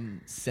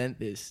sent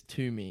this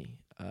to me.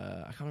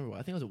 I can't remember. I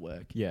think it was at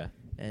work. Yeah.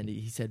 And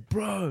he said,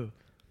 "Bro,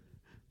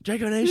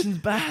 Draco Nation's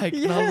back."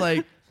 And I was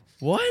like,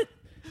 "What?"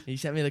 He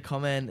sent me the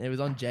comment. It was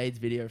on Jade's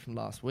video from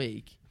last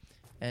week,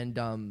 and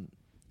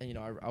you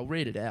know, I'll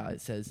read it out.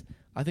 It says,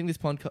 "I think this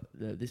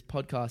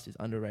podcast is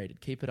underrated.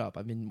 Keep it up.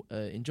 I've been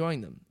enjoying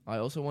them. I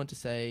also want to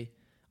say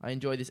I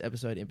enjoyed this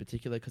episode in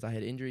particular because I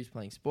had injuries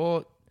playing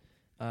sport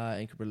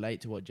and could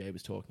relate to what Jay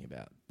was talking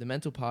about. The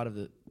mental part of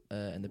the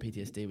and the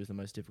PTSD was the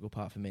most difficult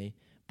part for me,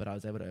 but I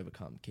was able to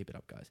overcome. Keep it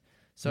up, guys.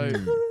 So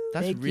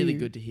that's Thank really you.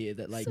 good to hear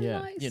that, like, So Yeah.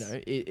 nice. you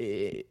know,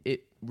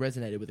 it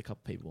resonated with a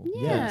couple people.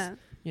 Yeah.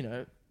 You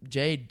know,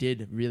 Jade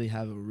did really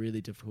have a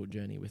really difficult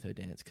journey with her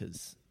dance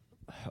because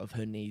of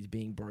her knees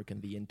being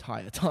broken the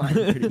entire time,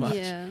 pretty much.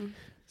 Yeah.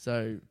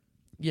 So,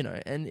 you know,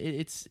 and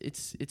it's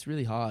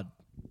really hard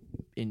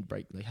in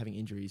like having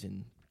injuries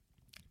in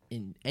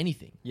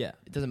anything. Yeah,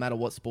 It doesn't matter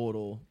what sport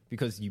or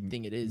because you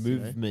thing it is. You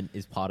know? movement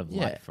is part of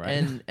life,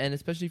 right? And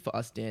especially for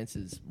us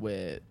dancers,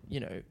 where, you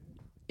know,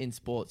 in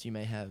sports you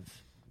may have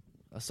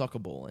a soccer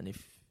ball, and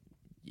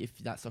if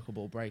that soccer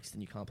ball breaks,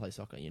 then you can't play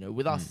soccer. You know,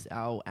 with us,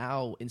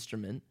 our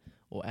instrument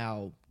or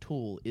our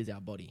tool is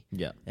our body,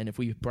 yeah, and if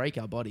we break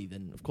our body,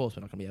 then of course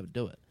we're not going to be able to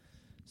do it.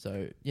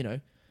 So, you know,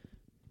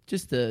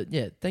 just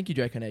thank you,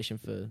 Draco Nation,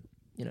 for,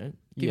 you know,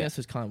 giving us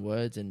those kind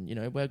words, and, you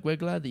know, we're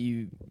glad that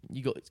you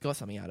got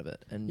something out of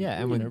it, and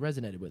Yeah, and you know,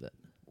 resonated with it.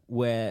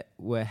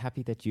 we're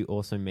happy that you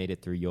also made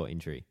it through your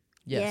injury.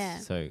 Yes, Yeah.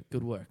 So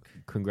good work.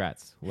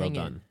 congrats, well Hang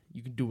done. in.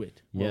 You can do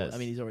it. Well, Yes. I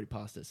mean, he's already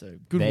passed it, so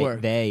good they,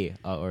 work. They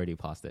are already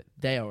past it.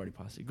 They already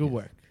passed it. Good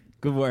work.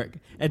 Good work,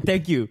 and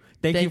thank you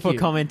for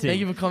commenting. Thank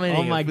you for commenting.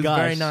 Oh my it was gosh,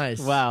 very nice.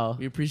 Wow,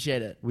 We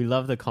appreciate it. we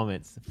love the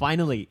comments.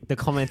 Finally, the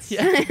comments.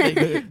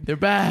 They're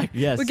back.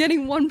 Yes, We're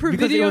getting one per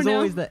because video it was now.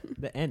 always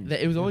the end.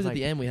 It was always like, at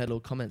the end. We had a little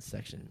comments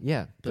section,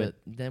 Yeah, but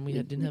then we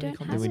didn't have any don't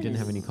comments. then we have didn't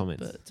have it. any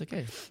comments. But it's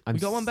okay. I'm We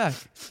got one back.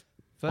 First-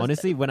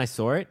 Honestly, when I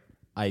saw it,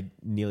 I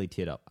nearly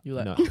teared up. You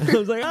were like, no. I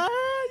was like,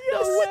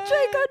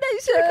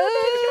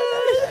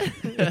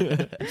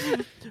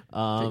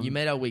 So you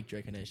made our week,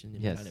 Draco Nation.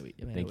 Yes, You made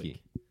our thank you,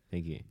 week.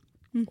 thank you.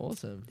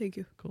 Awesome. Thank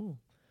you. Cool.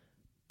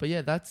 But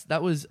yeah,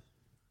 that was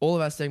all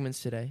of our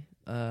segments today.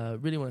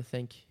 Really want to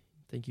thank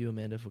you,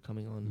 Amanda, for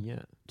coming on Yeah.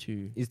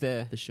 to Is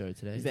there the show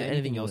today. is there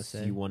anything you wanna else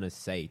say? you want to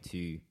say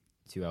to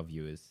our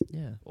viewers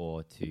Yeah.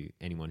 or to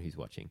anyone who's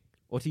watching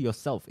or to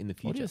yourself in the Or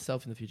to future?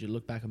 yourself in the future,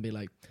 look back and be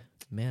like,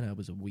 man, I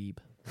was a weeb.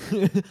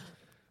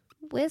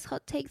 Where's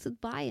hot takes with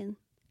Bayern?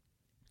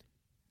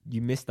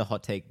 You missed the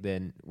hot take,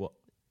 then what?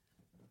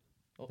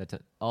 Oh.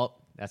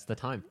 That's the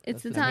time.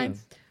 It's That's the time.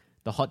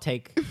 The hot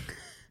take.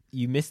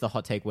 You missed the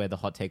hot take where the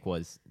hot take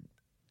was.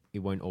 It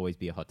won't always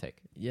be a hot take.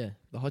 Yeah,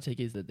 the hot take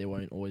is that there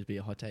won't always be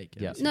a hot take.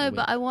 every Yeah. single No, week.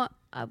 but I want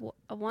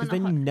Because a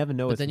then hot. you never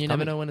know. But it's then you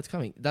never coming. know when it's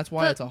coming. That's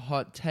why But- it's a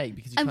hot take,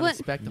 because you I can't want-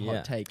 expect a Yeah.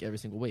 hot take every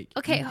single week.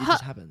 Okay, It hot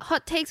just happens.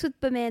 hot takes with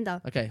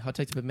Bamanda. Okay, hot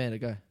takes with Amanda.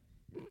 Go.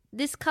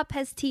 This cup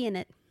has tea in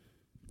it.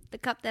 The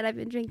cup that I've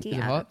been drinking Is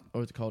it out hot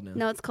or is it cold now? of.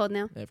 No, it's cold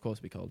now. Yeah, of course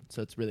it'll be cold.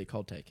 So it's really a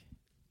cold take.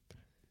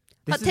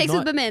 This Hot is takes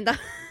not- with Bamanda.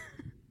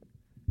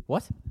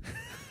 What?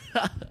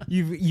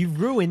 You've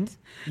ruined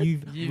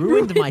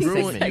my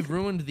segment. You've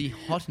ruined the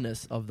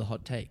hotness of the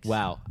hot takes.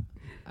 Wow.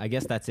 I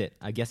guess that's it.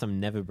 I guess I'm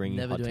never bringing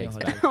Never hot doing a takes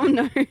hot back. take. Oh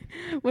no!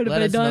 What have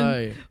Let I us done?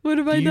 know. What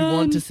have Do I you done?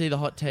 want to see the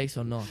hot takes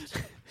or not?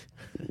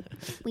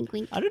 Wink,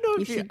 wink. I don't know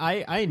You if you, should-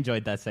 I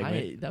enjoyed that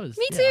segment. That was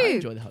Me I too.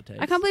 enjoy the hot takes.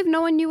 I can't believe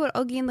no one knew what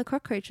Oggy and the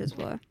Cockroaches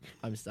were.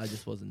 I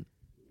just wasn't.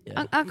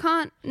 Yeah, I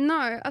can't.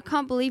 No, I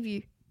can't believe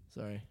you.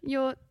 sorry.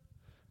 You're.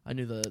 I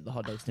knew the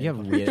hot dog stand. You have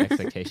cockroaches. weird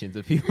expectations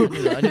of people.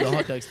 I knew the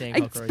hot dog stand I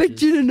cockroaches.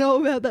 expect you to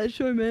know about that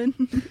show, man.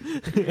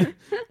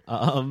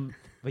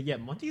 But yeah,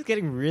 Monty's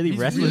getting really He's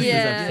restless this yeah,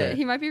 episode.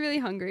 he might be really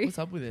hungry. What's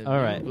up with him?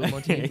 All right. Will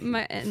Monty-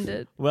 Might end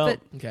it. Well, But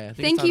okay. I think it's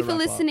thank time you to for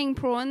wrap up. listening,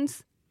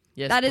 prawns.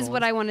 Yes, That is prawns.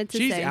 what I wanted to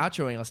She's say.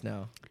 outroing us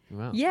now.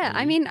 wow. Yeah,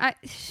 I Really? mean,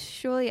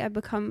 I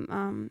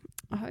become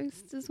a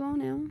host as well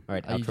now. All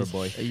right, Are you outro just-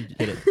 boy. are you-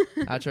 Hit it.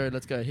 Outro.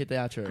 Let's go. Hit the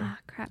outro. Ah,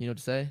 crap. You know what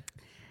to say?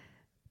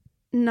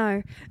 No.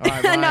 All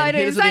right, No, Ryan, I hit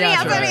don't. us with the Signing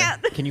out, outro. signing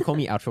out. Can you call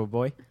me outro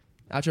boy?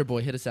 Outro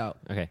boy, hit us out.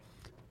 Okay.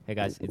 Hey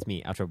guys, it's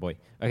me, outro boy.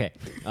 Okay.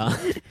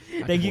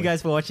 Thank you boy.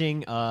 guys for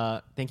watching.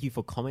 Thank you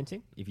for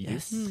commenting if you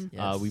Yes. do.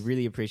 Yes. We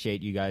really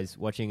appreciate you guys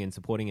watching and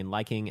supporting and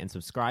liking and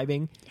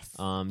subscribing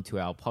to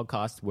our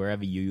podcast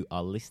wherever you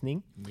are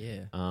listening.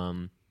 Yeah.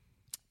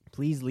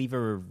 Please leave a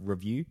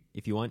review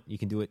if you want. You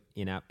can do it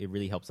in app. It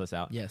really helps us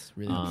out. Yes,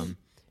 really.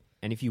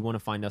 And if you want to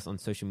find us on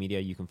social media,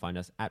 you can find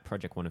us at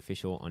Project One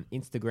Official on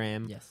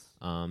Instagram. Yes.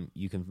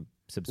 You can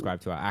subscribe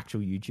to our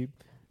actual YouTube.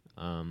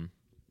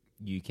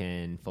 You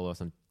can follow us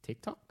on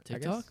TikTok. I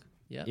guess, TikTok?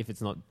 Yeah. if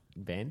it's not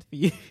banned for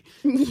you.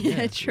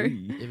 Yeah, true.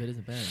 If it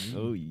isn't bad.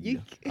 Oh yeah.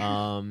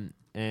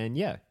 And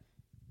yeah,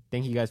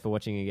 thank you guys for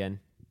watching again.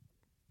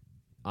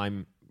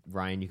 I'm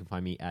Ryan. You can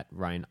find me at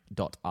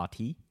ryan.rt.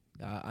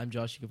 I'm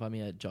Josh. You can find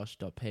me at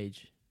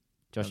josh.page.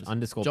 Josh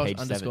underscore Josh page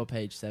underscore 7.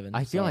 page 7.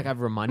 I feel like I've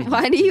reminded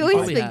Why you. do you always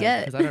Probably have,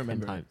 forget? 'cause I don't 10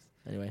 remember. times.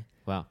 Anyway.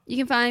 Wow. You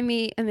can find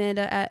me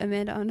Amanda at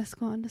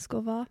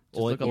Amanda__var.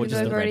 look up Even though just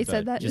I've the already red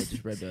said bird. that. Yeah,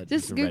 just Redbird.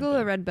 Just a Google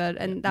red a red bird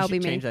and You that'll should be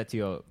me. change that to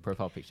your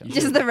profile picture.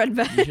 Just the red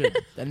bird. You should.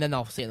 And then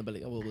I'll see it and I'll be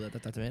like, oh, well,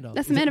 that's Amanda.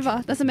 That's Amanda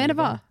Var. That's Amanda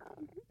Var.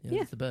 Yeah, Yeah.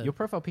 that's the bird. Your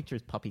profile picture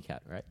is puppy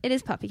cat, right? It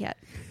is Puppy Cat.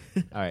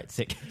 All right,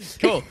 sick.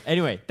 Cool.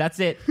 Anyway, that's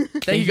it.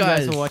 Thank you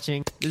guys for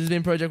watching. This has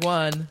been Project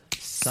One.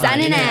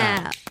 Signing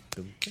out.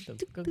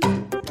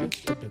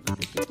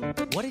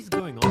 What is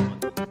going on?